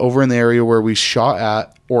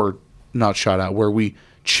at, or not shot at, where we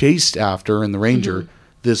chased after in the Ranger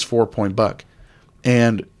this 4-point buck.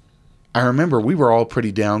 And I remember we were all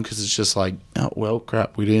pretty down because it's just like, oh, well,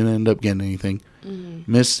 crap, we didn't end up getting anything.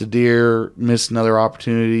 Missed a deer, missed another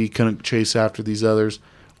opportunity, couldn't chase after these others.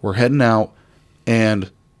 We're heading out, and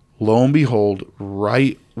lo and behold,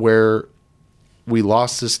 right where we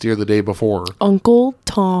lost this deer the day before, Uncle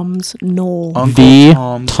Tom's Knoll. The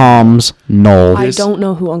Tom's- Tom's Knoll. I don't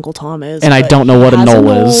know who Uncle Tom is. And I but don't know he what a has knoll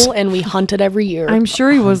is. And we hunt it every year. I'm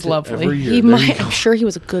sure he was Hunted every lovely. year. he There you might. go. I'm sure he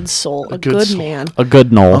was a good soul, a good good soul. man. A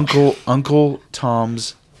good knoll. Uncle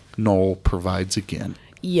Tom's Knoll provides again.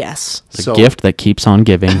 Yes. The gift that keeps on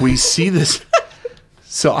giving. We see this.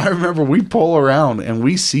 So I remember we pull around and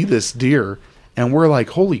we see this deer, and we're like,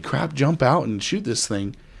 holy crap, jump out and shoot this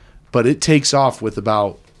thing. But it takes off with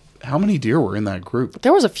about, how many deer were in that group?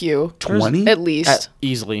 There was a few. 20? At least.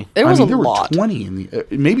 Easily. There was there a lot. were 20 in the,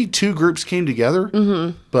 maybe 2 groups came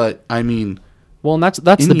together, but I mean, Well, and that's In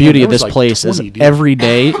the the end, beauty there of was this like place is 20 deer.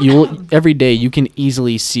 every day you can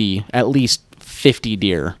easily see at least 50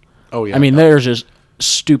 deer. oh yeah. I mean, there's just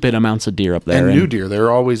stupid amounts of deer up there. And new deer.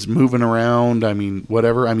 They're always moving around. I mean,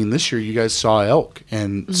 whatever. I mean, this year you guys saw elk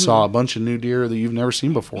and saw a bunch of new deer that you've never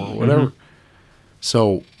seen before or whatever.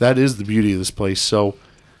 So that is the beauty of this place. So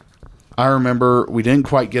I remember we didn't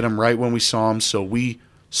quite get them right when we saw them, so we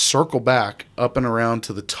circle back up and around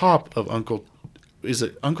to the top of Uncle Tom's? Is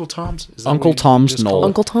that Uncle what you Tom's just Knoll. called it?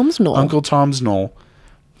 Uncle Tom's Knoll. Uncle Tom's Knoll.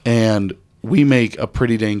 And we make a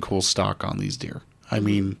pretty dang cool stock on these deer. I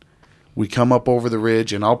mean, we come up over the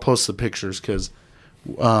ridge, and I'll post the pictures because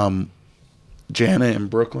Janet and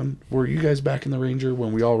Brooklyn, were you guys back in the Ranger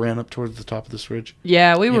when we all ran up towards the top of this ridge?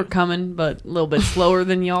 Yeah, we were coming, but a little bit slower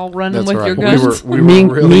than y'all running That's with right. your We guns. were Me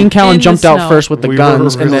really, and Kallin in the jumped out snow. first with the We were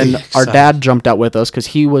guns, and really then our excited. dad jumped out with us because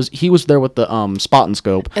he was there with the spot and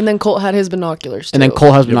scope, And then Colt had his binoculars, too. and then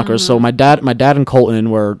Cole has binoculars. So my dad and Colton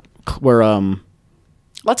were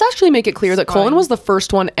Let's actually make it clear that Spying. Colin was the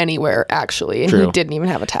first one anywhere, actually, and True. he didn't even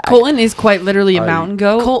have a tag. Colton is quite literally a mountain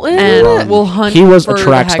goat. Colton and will hunt. he was for a the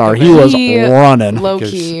track heck star. of He it. was He- running. Low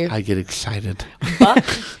because key. I get excited. Buck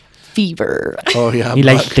fever. Oh, yeah. He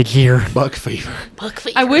likes the deer. Buck fever. Buck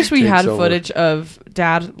fever. I wish we Takes had over. footage of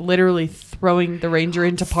Dad literally throwing the Ranger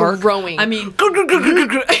into park. Throwing. I mean,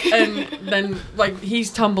 and then like he's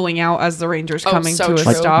tumbling out as the Ranger's Oh, coming so to a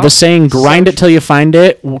true. stop. The saying "grind it till you find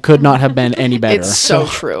it" could not have been any better. It's so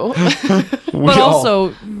true. but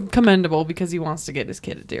also commendable because he wants to get his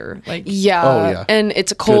kid a deer. Like, Yeah. Oh, yeah. And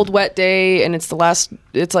it's a cold, Good. wet day, and it's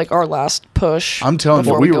like our last push. I'm telling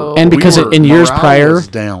you, before we go. were. And because we were, in years morale prior- was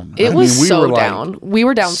down. It I was mean, we so were, like, down. We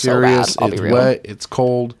were down serious. so bad. I'll be It's real. wet. It's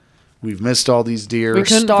cold. We've missed all these deer. we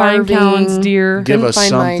couldn't find starving. Callan's deer. Give couldn't us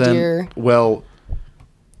find my something. deer. Well,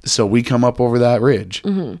 so we come up over that ridge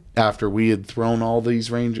Mm-hmm. after we had thrown all these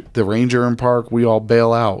the ranger in park. We all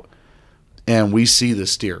bail out, and we see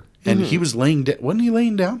this deer, and he was laying down. Wasn't he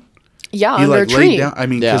laying down? Yeah, He under like a tree. laid down. I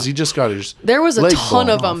mean, Yeah. because he just got his. There was a leg ton blown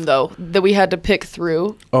of off. them, though, that we had to pick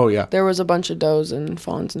through. Oh yeah. There was a bunch of does and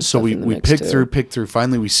fawns and So stuff we in the we mix, picked too. through.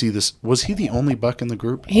 Finally, we see this. Was he the only buck in the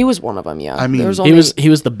group? He was one of them, yeah. I mean, there was he only, He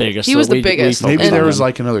was the biggest. He so was the we biggest. focused Maybe on there was him.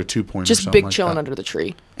 like another 2 pointer. just big chilling under the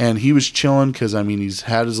tree. And he was chilling because I mean he's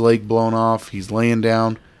had his leg blown off. He's laying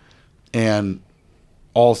down, and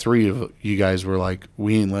all three of you guys were like,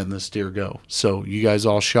 "We ain't letting this deer go." So you guys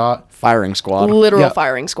all shot. firing squad. Literal Yeah.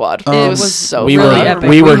 firing squad. It it was was so we really fun. epic.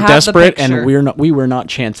 we were We have the desperate, picture. and we were not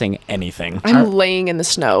chancing anything. I'm laying in the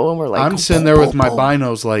snow, and we're like, I'm sitting there with my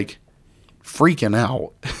binos like freaking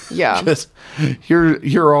out. Yeah. Because here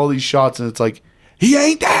are all these shots, and it's like he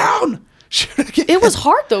ain't down. Shoot again. It was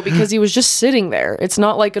hard though because he was just sitting there. It's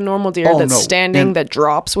not like a normal deer Oh, that's no. standing And- that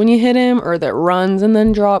drops when you hit him or that runs and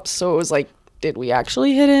then drops. So it was like, did we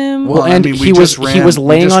actually hit him? Well, and we he just was we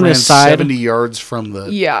laying just on ran his side. 70 yards from the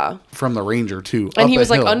Yeah. Ranger too. And up he a was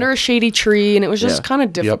like hill. under a shady tree and it was just Yeah. kind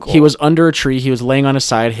of difficult. He was under a tree. He was laying on his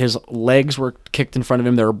side. His legs were kicked in front of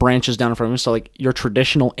him. There were branches down in front of him. So like your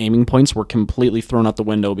traditional aiming points were completely thrown out the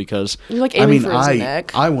window because You're like I aiming mean, for his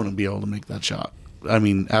neck. I wouldn't be able to make that shot. I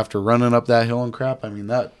mean, after running up that hill and crap, I mean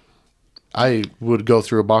that I would go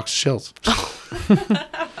through a box of shells.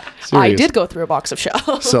 I Serious. did go through a box of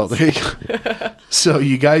shells. So there you go. So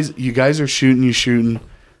you guys are shooting,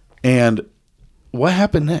 and what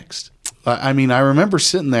happened next? I mean, I remember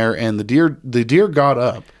sitting there, and the deer got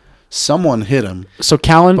up. Someone hit him. so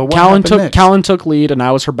But what happened next? Kallin took lead and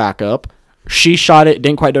I was her backup. She shot it,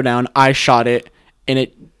 didn't quite go down. I shot it, and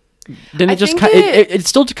it didn't. I It just think it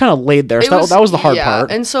still kind of laid there. So that was the hard part.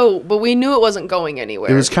 And so, but we knew it wasn't going anywhere.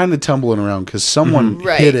 It was kind of tumbling around because someone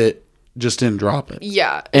Right. hit it, just didn't drop it.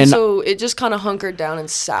 Yeah. And- And so it just kind of hunkered down and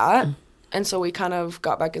sat. And so we kind of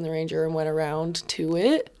got back in the Ranger and went around to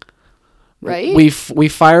it. Right? We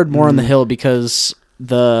fired more on the hill because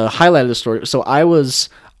the highlight of the story. So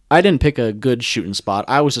I didn't pick a good shooting spot.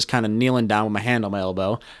 I was just kind of kneeling down with my hand on my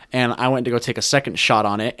elbow, and I went to go take a second shot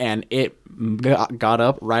on it, and it got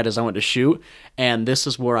up right as I went to shoot, and this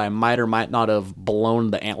is where I might or might not have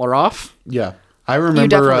blown the antler off. Yeah, I remember. You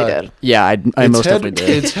definitely did. Yeah, I most definitely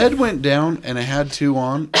did. Its head went down, and it had two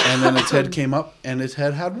on, and then its head came up, and its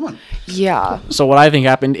head had one. Yeah. So what I think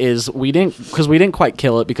happened is we didn't quite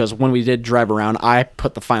kill it because when we did drive around, I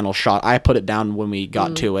put the final shot. I put it down when we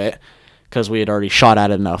got to it because we had already shot at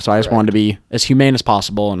it enough. So I just wanted to be as humane as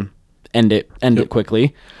possible and end it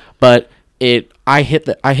quickly. But I hit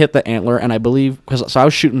the antler, and I believe so I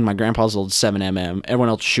was shooting my grandpa's old 7mm. Everyone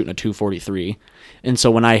else was shooting a 243. And so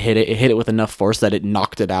when I hit it with enough force that it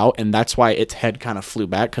knocked it out, and that's why its head kind of flew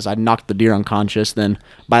back because I knocked the deer unconscious. Then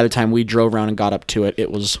by the time we drove around and got up to it, it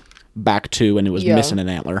was back to, and it was Yeah. missing an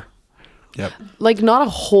antler. Yep. Like not a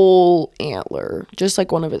whole antler, just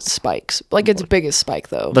like one of its spikes. Like its biggest spike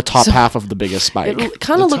though. The top half of the biggest spike. It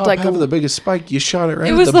kind of looked like half of the biggest spike. You shot it right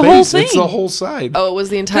It at was the the whole base. It's thing. the whole side. Oh, it was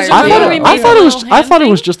the entire I I thought thought, we it, made I, thought it a was. little I thought it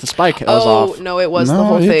hand was just the spike that was Oh off. no, it was the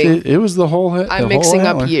whole thing. It was the whole head. I'm mixing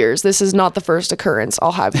up years. This is not the first occurrence.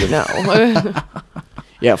 I'll have you know.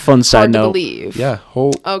 Yeah, fun side Hard to note. believe. Yeah,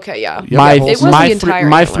 whole. Okay, yeah. My it was my the entire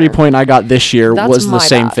my antler. 3-point I got this year That's was the my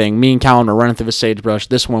same bad. thing. Me and Kallin were running through the sagebrush.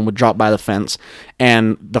 This one would drop by the fence,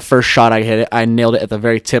 and the first shot I hit it, I nailed it at the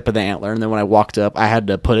very tip of the antler. And then when I walked up, I had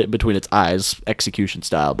to put it between its eyes, execution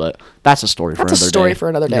style. But that's a story for That's a another story day. for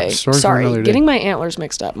another Yeah, day. story for Sorry, another day. getting my antlers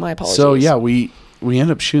mixed up. My apologies. So yeah, we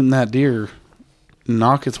end up shooting that deer,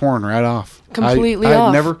 knock its horn right off. Completely I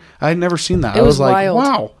off. had never seen that. It I was was like, wild.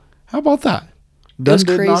 wow, how about that? was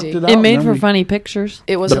Done did, knocked crazy. out, It and made then for we- funny pictures.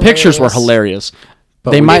 it was The pictures were hilarious. hilarious.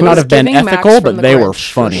 But They we- might it not was have been giving Max ethical, from but the they were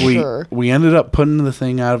Grinch, for funny. we sure. we ended up putting the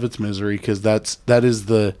thing out of its misery because that is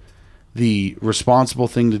the responsible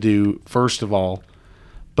thing to do first of all.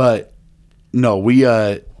 But no,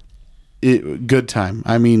 good time.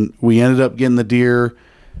 I mean, we ended up getting the deer,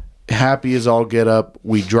 happy as all get up.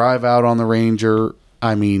 We drive out on the Ranger.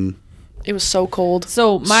 I mean, It was so cold.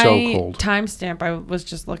 So my So cold. timestamp, I was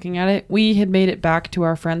just looking at it. We had made it back to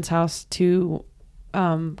our friend's house to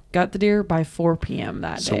gut the deer by 4 p.m.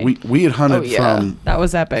 that so day. we had hunted Oh, yeah. That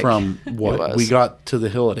was epic. from what was. we got to the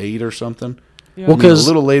hill at 8 or something. Yeah. Well, I mean, a 'cause-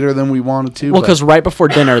 little later than we wanted to. Well, but- because right before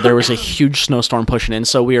dinner there was a huge snowstorm pushing in,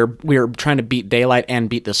 so we were trying to beat daylight and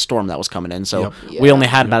beat this storm that was coming in. So Yep. we Yeah. only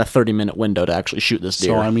had about a 30-minute window to actually shoot this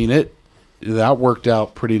deer. So I mean that worked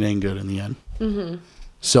out pretty dang good in the end. Mm-hmm.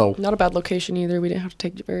 So Not a bad location either. We didn't have to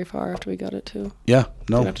take it very far after we got it too. yeah,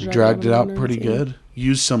 no, Didn't have to drive dragged it around out or pretty anything. good.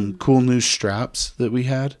 Used some cool new straps that we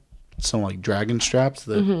had, some like dragon straps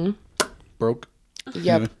that broke.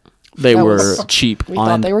 Yep. they that were was- cheap. We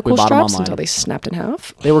thought they were cool bought 'em straps online. until they snapped in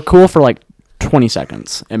half. They were cool for like 20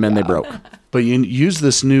 seconds, and then they broke. But you use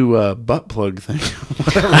this new butt plug thing,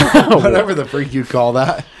 whatever the freak you call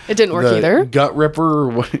that. It didn't work The either. Gut ripper or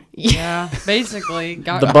what? yeah, basically.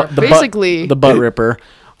 Got Basically- the butt ripper.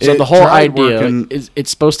 So it the whole tried idea working. is it's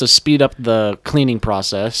supposed to speed up the cleaning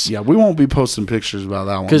process. Yeah, we won't be posting pictures about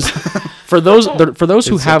that one. Because for those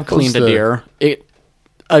who It's have supposed cleaned a to- deer,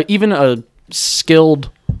 even a skilled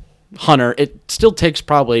hunter, it still takes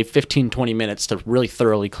probably 15-20 minutes to really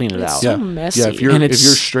thoroughly clean it out. so messy. Yeah, if you're And if it's-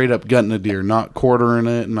 you're straight up gutting a deer, not quartering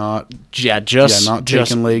it, not Not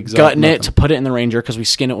taking legs out, gutting it nothing. to put it in the Ranger because we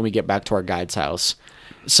skin it when we get back to our guide's house.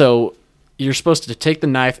 So you're supposed to take the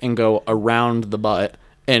knife and go around the butt,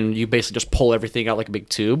 and you basically just pull everything out like a big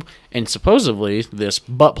tube. And supposedly this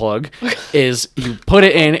butt plug is you put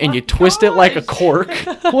it in and you twist it like a cork.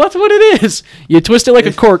 Well, that's what it is. You twist it like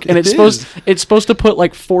a cork, and It it's supposed to put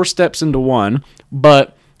like 4 steps into one,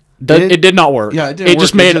 but it did not work. Yeah, it didn't It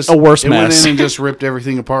just work. made a worse it mess. went in and just ripped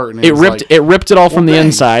everything apart. And It was ripped like, it ripped it all from the dang.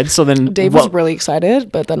 inside. So then Dave was really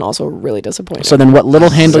excited, but then also really disappointed. So then, what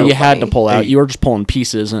little handle So you had to funny. pull out, Hey. you were just pulling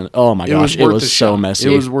pieces, and oh my It gosh, it worth was the so shot.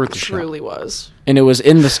 messy. It was worth the shot. truly was. And it was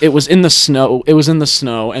in the snow. It was in the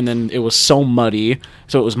snow, and then it was so muddy.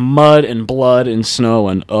 So it was mud and blood and snow,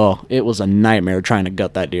 and it was a nightmare trying to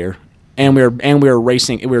gut that deer. And we were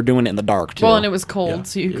racing. We were doing it in the dark too. Well, and it was cold, Yeah.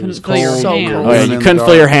 so you It couldn't was feel your cold. So hands. cold. oh, yeah, Going you in the couldn't feel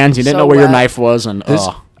dark. your hands. You didn't So know where your wet. knife was, and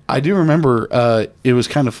I do remember. It was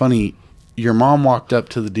kind of funny. Your mom walked up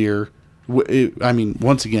to the deer. I mean,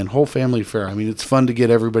 once again, whole family affair. I mean, it's fun to get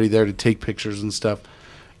everybody there to take pictures and stuff.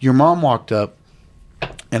 Your mom walked up,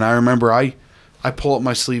 and I remember I pull up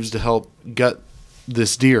my sleeves to help gut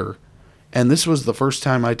this deer, and this was the first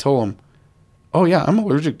time I told him, "Oh yeah, I'm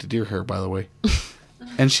allergic to deer hair, by the way."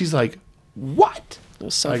 And she's like, "What?" It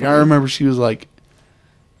was so Like funny. I remember she was like,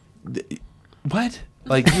 "What?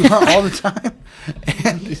 Like you hunt all the time?"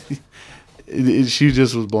 And she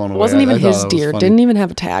just was blown away. It wasn't even I thought his that was deer. funny. Didn't even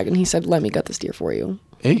have a tag, and he said, "Let me gut this deer for you."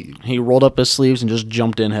 Hey, he rolled up his sleeves and just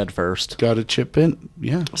jumped in head first. got to chip in.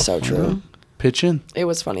 Yeah, So why true. not? Pitch in, It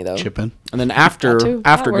was funny though. chip in. And then after That too.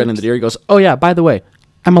 after That gutting works. the deer, he goes, "Oh yeah, by the way,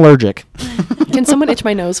 I'm allergic. Can someone itch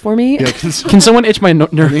my nose for me? Yeah, Can someone itch my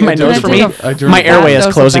think I nose for did me? a- I did My a airway is dose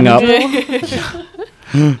of closing up."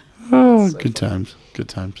 Benadryl. oh, good times, good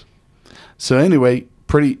times. So anyway,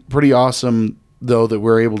 pretty awesome though that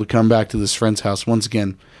we're able to come back to this friend's house once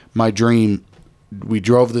again. My dream. We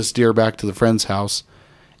drove this deer back to the friend's house,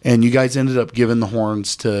 and you guys ended up giving the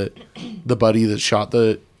horns to the buddy that shot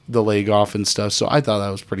the leg off and stuff. So I thought that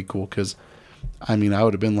was pretty cool because, I mean, I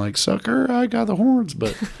would have been like, "Sucker, I got the horns."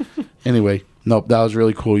 But anyway, nope, that was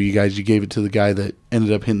really cool. You guys, you gave it to the guy that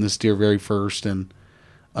ended up hitting this deer very first, and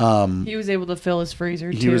He was able to fill his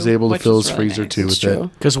freezer too. He was able to which fill is his really freezer nice. too It's with true.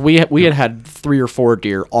 it. Because we had 3 or 4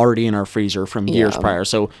 deer already in our freezer from years prior,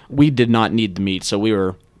 so we did not need the meat. So we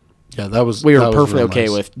were Yeah, that was perfectly real okay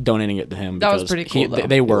nice. with donating it to him. That was because pretty cool, though.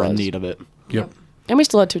 They were It in was. need of it. Yep. And we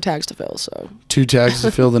still had 2 tags to fill, so 2 tags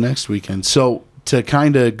to fill the next weekend. So to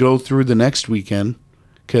kind of go through the next weekend,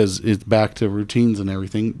 because it's back to routines and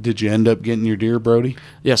everything. Did you end up getting your deer, Brody?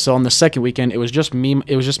 Yeah. So on the second weekend, it was just me.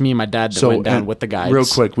 It was just me and my dad that went down and with the guides. Real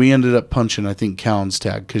quick, we ended up punching, I think, Callan's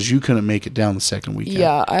tag because you couldn't make it down the second weekend.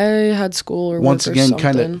 yeah, I had school or Once work again, or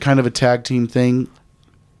something. kind of a tag team thing.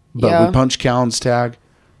 But Yeah. we punched Callan's tag.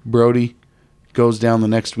 Brody goes down the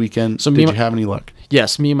next weekend. So Did you have any luck?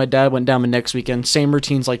 Yes, me and my dad went down the next weekend. Same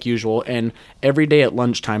routines like usual. And every day at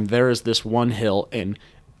lunchtime, there is this one hill. And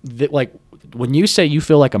like when you say you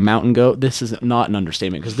feel like a mountain goat, this is not an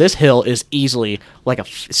understatement because this hill is easily like a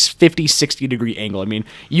 50, 60 degree angle. I mean,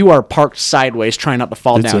 you are parked sideways trying not to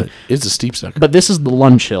fall down. It's a steep sucker. But this is the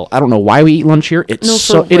lunch hill. I don't know why we eat lunch here. It's No,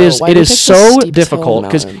 so for it real. is Why it do we is pick the so steepest hill on difficult the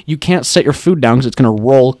because mountain? you can't set your food down because it's going to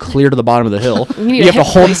roll clear to the bottom of the hill. You need a hip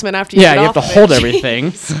replacement after you yeah, get you have to off of hold it.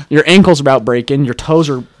 everything. Your ankles are about breaking. Your toes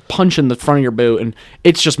are punching the front of your boot, and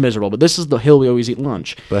it's just miserable. But this is the hill we always eat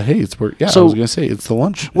lunch. But hey, I So, was gonna say it's the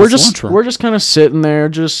lunch. We're It's the just lunch run. we're just kind of sitting there,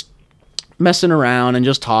 just messing around and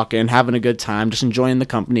just talking, having a good time, just enjoying the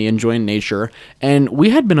company, enjoying nature. And we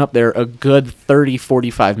had been up there a good 30,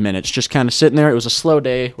 45 minutes, just kind of sitting there. It was a slow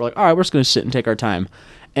day. We're like, all right, we're just going to sit and take our time.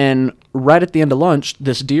 And right at the end of lunch,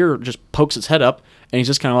 this deer just pokes its head up, and he's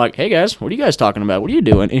just kind of like, hey, guys, what are you guys talking about? What are you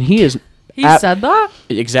doing? And he is... He said that?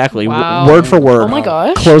 Exactly. Wow. Word for word. Oh my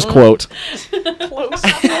gosh. Close quote.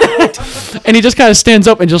 And he just kind of stands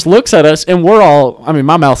up and just looks at us, and we're all, I mean,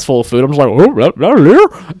 my mouth's full of food. I'm just like,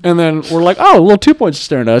 oh, and then we're like, oh, a little 2 points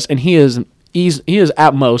staring at us, and he is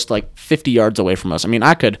at most like 50 yards away from us. I mean,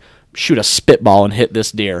 I could shoot a spitball and hit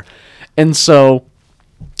this deer. And so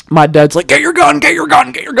my dad's like, get your gun, get your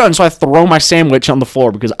gun, get your gun. So I throw my sandwich on the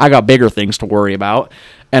floor because I got bigger things to worry about.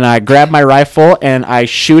 And I grab my rifle and I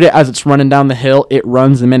shoot it as it's running down the hill. It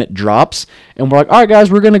runs and then it drops. And we're like, all right, guys,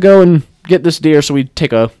 we're going to go and get this deer. So we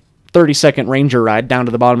take a 30-second ranger ride down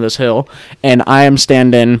to the bottom of this hill. And I am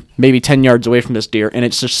standing maybe 10 yards away from this deer. And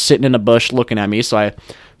it's just sitting in a bush looking at me. So I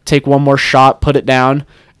take one more shot, put it down.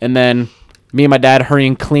 And then me and my dad hurry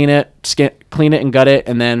and clean it and gut it.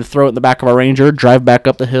 And then throw it in the back of our ranger, drive back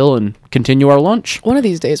up the hill, and continue our lunch. One of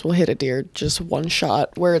these days we'll hit a deer just one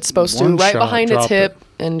shot where it's supposed to One right shot, behind its drop hip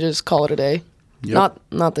it. and just call it a day. Yep.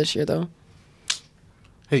 Not this year though.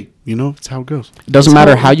 Hey, it's how it goes. It doesn't It's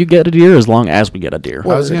matter how- how you get a deer as long as we get a deer. I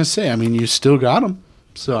was Word. gonna say, I mean, you still got them.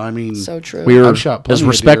 So I mean, So true. We were I've shot plenty as of deer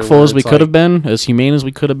respectful where as we it's could have like- been, as humane as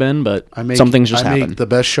we could have been, but some things just I happen. make the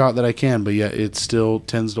best shot that I can, but yet it still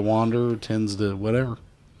tends to wander, tends to whatever.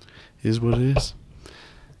 Is what it is.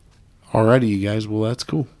 Alrighty, you guys. Well, that's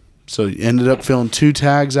cool. So you ended up filling 2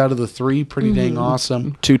 tags out of the 3. Pretty dang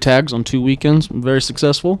awesome. 2 tags on 2 weekends, very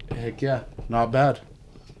successful. Heck yeah, not bad.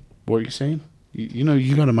 What are you saying?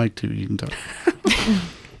 You got a mic too. You can talk.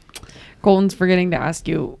 Colton's forgetting to ask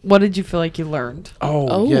you, what did you feel like you learned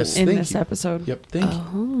Oh, yes, in thank this you. episode? Yep, thank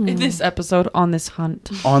you. In this episode on this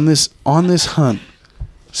hunt. On this hunt.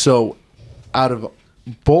 So, out of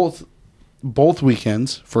both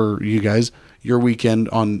weekends for you guys, your weekend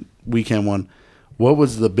on weekend 1, what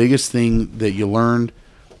was the biggest thing that you learned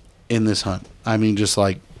in this hunt? I mean, just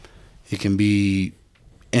like it can be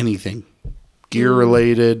anything, gear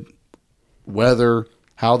related, weather,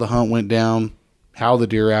 how the hunt went down, how the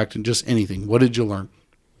deer acted, just anything. What did you learn?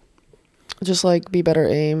 Just like be better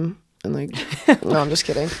aim and like no, I'm just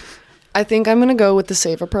kidding. I think I'm gonna go with the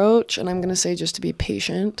safe approach, and I'm gonna say just to be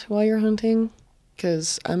patient while you're hunting,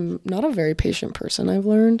 because I'm not a very patient person. I've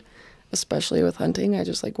learned, especially with hunting. I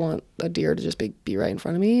just like want a deer to just be right in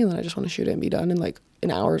front of me, and then I just want to shoot it and be done in like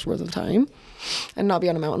an hour's worth of time, and not be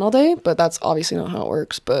on a mountain all day. But that's obviously not how it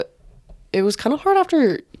works. But it was kind of hard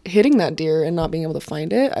after hitting that deer and not being able to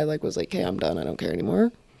find it. I was like, hey, I'm done. I don't care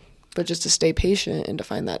anymore. But just to stay patient and to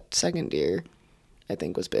find that second deer, I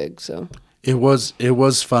think was big. So It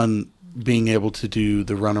was fun being able to do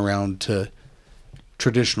the run around to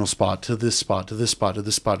traditional spot, to this spot, to this spot, to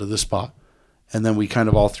this spot, to this spot. And then we kind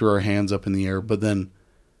of all threw our hands up in the air. But then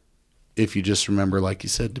if you just remember, like you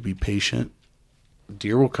said, to be patient,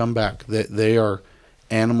 deer will come back. They are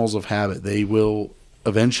animals of habit. They will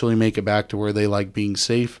eventually make it back to where they like being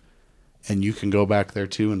safe, and you can go back there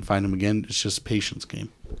too and find them again. It's just a patience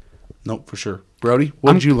game. Nope, for sure. Brody,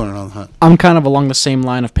 what did you learn on the hunt? I'm kind of along the same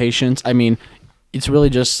line of patience. I mean, it's really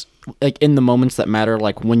just like in the moments that matter,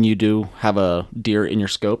 like when you do have a deer in your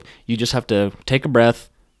scope, you just have to take a breath,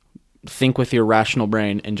 think with your rational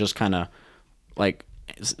brain, and just kind of like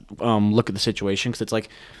look at the situation, because it's like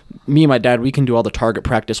me and my dad, we can do all the target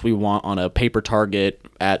practice we want on a paper target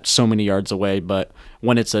at so many yards away, but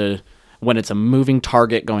when it's a moving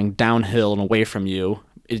target going downhill and away from you,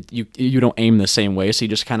 you don't aim the same way. So you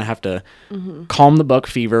just kind of have to calm the buck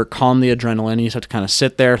fever, calm the adrenaline. You just have to kind of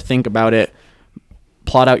sit there, think about it,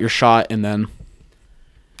 plot out your shot, and then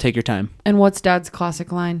take your time. And what's Dad's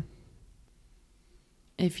classic line?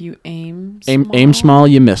 If you aim small,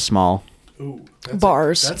 you miss small. Ooh,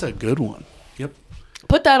 Bars. That's a good one. Yep.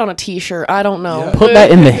 Put that on a T-shirt. I don't know. Yeah. Put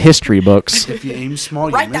that in the history books. If you aim small,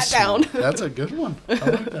 you Write miss that down. small. That's a good one. I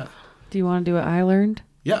like that. Do you want to do what I learned?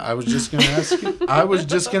 Yeah, I was just gonna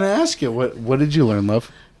ask you. What did you learn,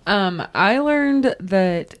 love? I learned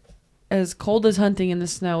that as cold as hunting in the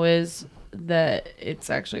snow is, that it's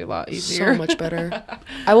actually a lot easier. So much better.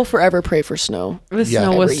 I will forever pray for snow. The Yeah,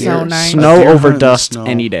 snow was every so year. nice. Snow deer over hunt in the dust snow.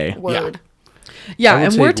 any day. Word. Yeah, I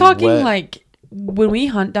would and we're take talking wet. like when we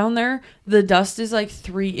hunt down there, the dust is like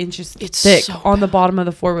 3 inches It's thick so on the bottom of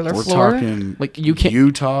the 4-wheeler We're floor. talking Like you can't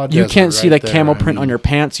Utah. you desert can't see right the there. camel I print on mean, your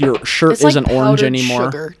pants. Your shirt It's like isn't orange powdered anymore.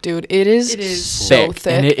 sugar, dude. It is so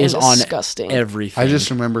thick and it is on disgusting. everything. I just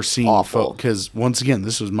remember seeing Awful. because once again,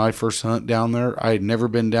 this was my first hunt down there. I had never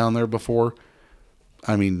been down there before.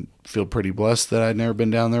 I mean, feel pretty blessed that I'd never been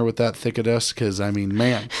down there with that thick of dust. Because I mean,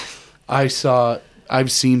 man, I've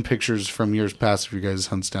seen pictures from years past of your guys'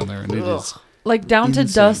 hunts down there, and it is Like down to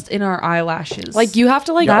Insane. dust in our eyelashes. Like you have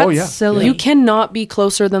to like. Yeah, oh, That's yeah. silly. You cannot be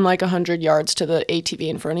closer than like 100 yards to the ATV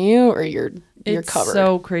in front of you, or you're It's covered.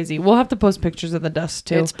 so crazy. We'll have to post pictures of the dust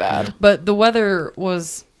too. It's bad. But the weather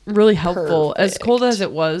was really helpful. As cold Perfect. as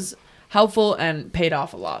it was, helpful and paid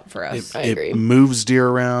off a lot for us. I agree. It moves deer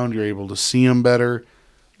around. You're able to see them better.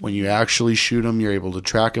 When you actually shoot them, you're able to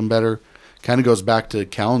track them better. Kind of goes back to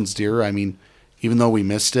Kallin's deer. I mean, even though we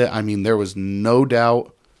missed it, I mean, there was no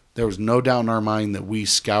doubt in our mind that we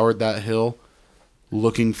scoured that hill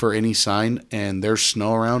looking for any sign, and there's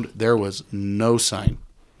snow around. There was no sign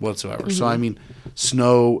whatsoever. So, I mean,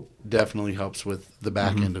 snow definitely helps with the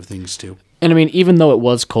back end of things, too. And I mean, even though it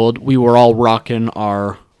was cold, we were all rocking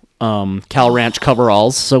our Cal Ranch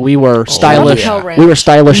coveralls, so we were stylish. Cal Ranch. We were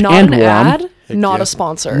stylish Not and an warm. ad, not yeah. a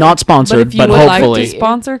sponsor. Not But sponsored, if you but would hopefully like to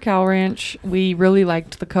sponsor Cal Ranch, we really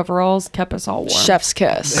liked the coveralls. Kept us all warm. Chef's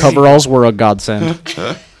kiss. coveralls were a godsend.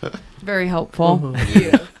 Very helpful.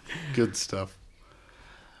 Good stuff.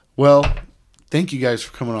 Well, thank you guys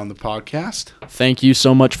for coming on the podcast. Thank you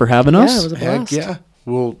so much for having Yeah, us. it was a Heck blast. yeah.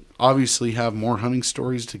 We'll obviously have more hunting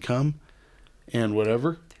stories to come and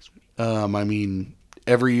whatever. I mean,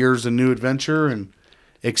 every year's a new adventure, and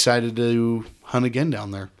excited to hunt again down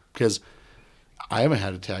there because I haven't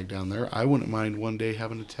had a tag down there. I wouldn't mind one day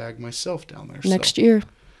having a tag myself down there. Next year,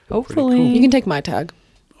 Hopefully. you can take my tag.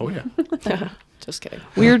 Oh, yeah. Just kidding.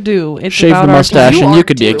 We're due. It's Shave about the our mustache, You and are you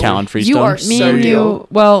could be a due. Kallin Freestone. You are Me so and due. you.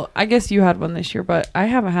 Well, I guess you had one this year, but I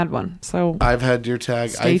haven't had one. So I've had deer tag.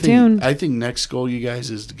 Stay tuned. I think next goal, you guys,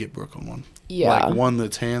 is to get Brooklyn one. Yeah. Like one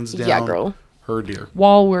that's hands down. Yeah, girl. Her deer.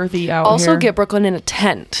 Wallworthy out Also, here. get Brooklyn in a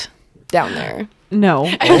tent down there. No.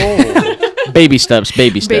 Oh. baby steps,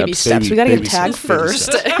 baby steps. Baby steps. We got to get baby a tag steps,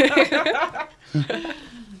 baby first.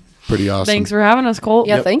 Pretty awesome. Thanks for having us, Colt.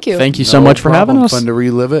 Yeah, thank you. Thank you so No much for having problem. us. Fun to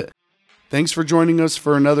relive it. Thanks for joining us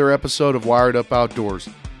for another episode of Wired Up Outdoors.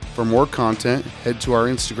 For more content, head to our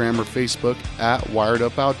Instagram or Facebook at Wired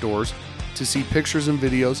Up Outdoors to see pictures and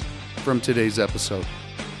videos from today's episode.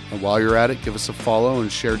 And while you're at it, give us a follow and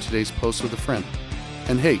share today's post with a friend.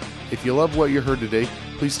 And hey, if you love what you heard today,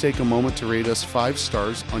 please take a moment to rate us 5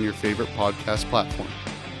 stars on your favorite podcast platform.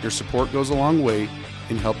 Your support goes a long way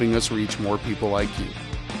in helping us reach more people like you.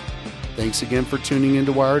 Thanks again for tuning in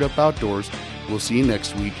to Wired Up Outdoors. We'll see you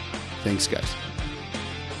next week. Thanks, guys.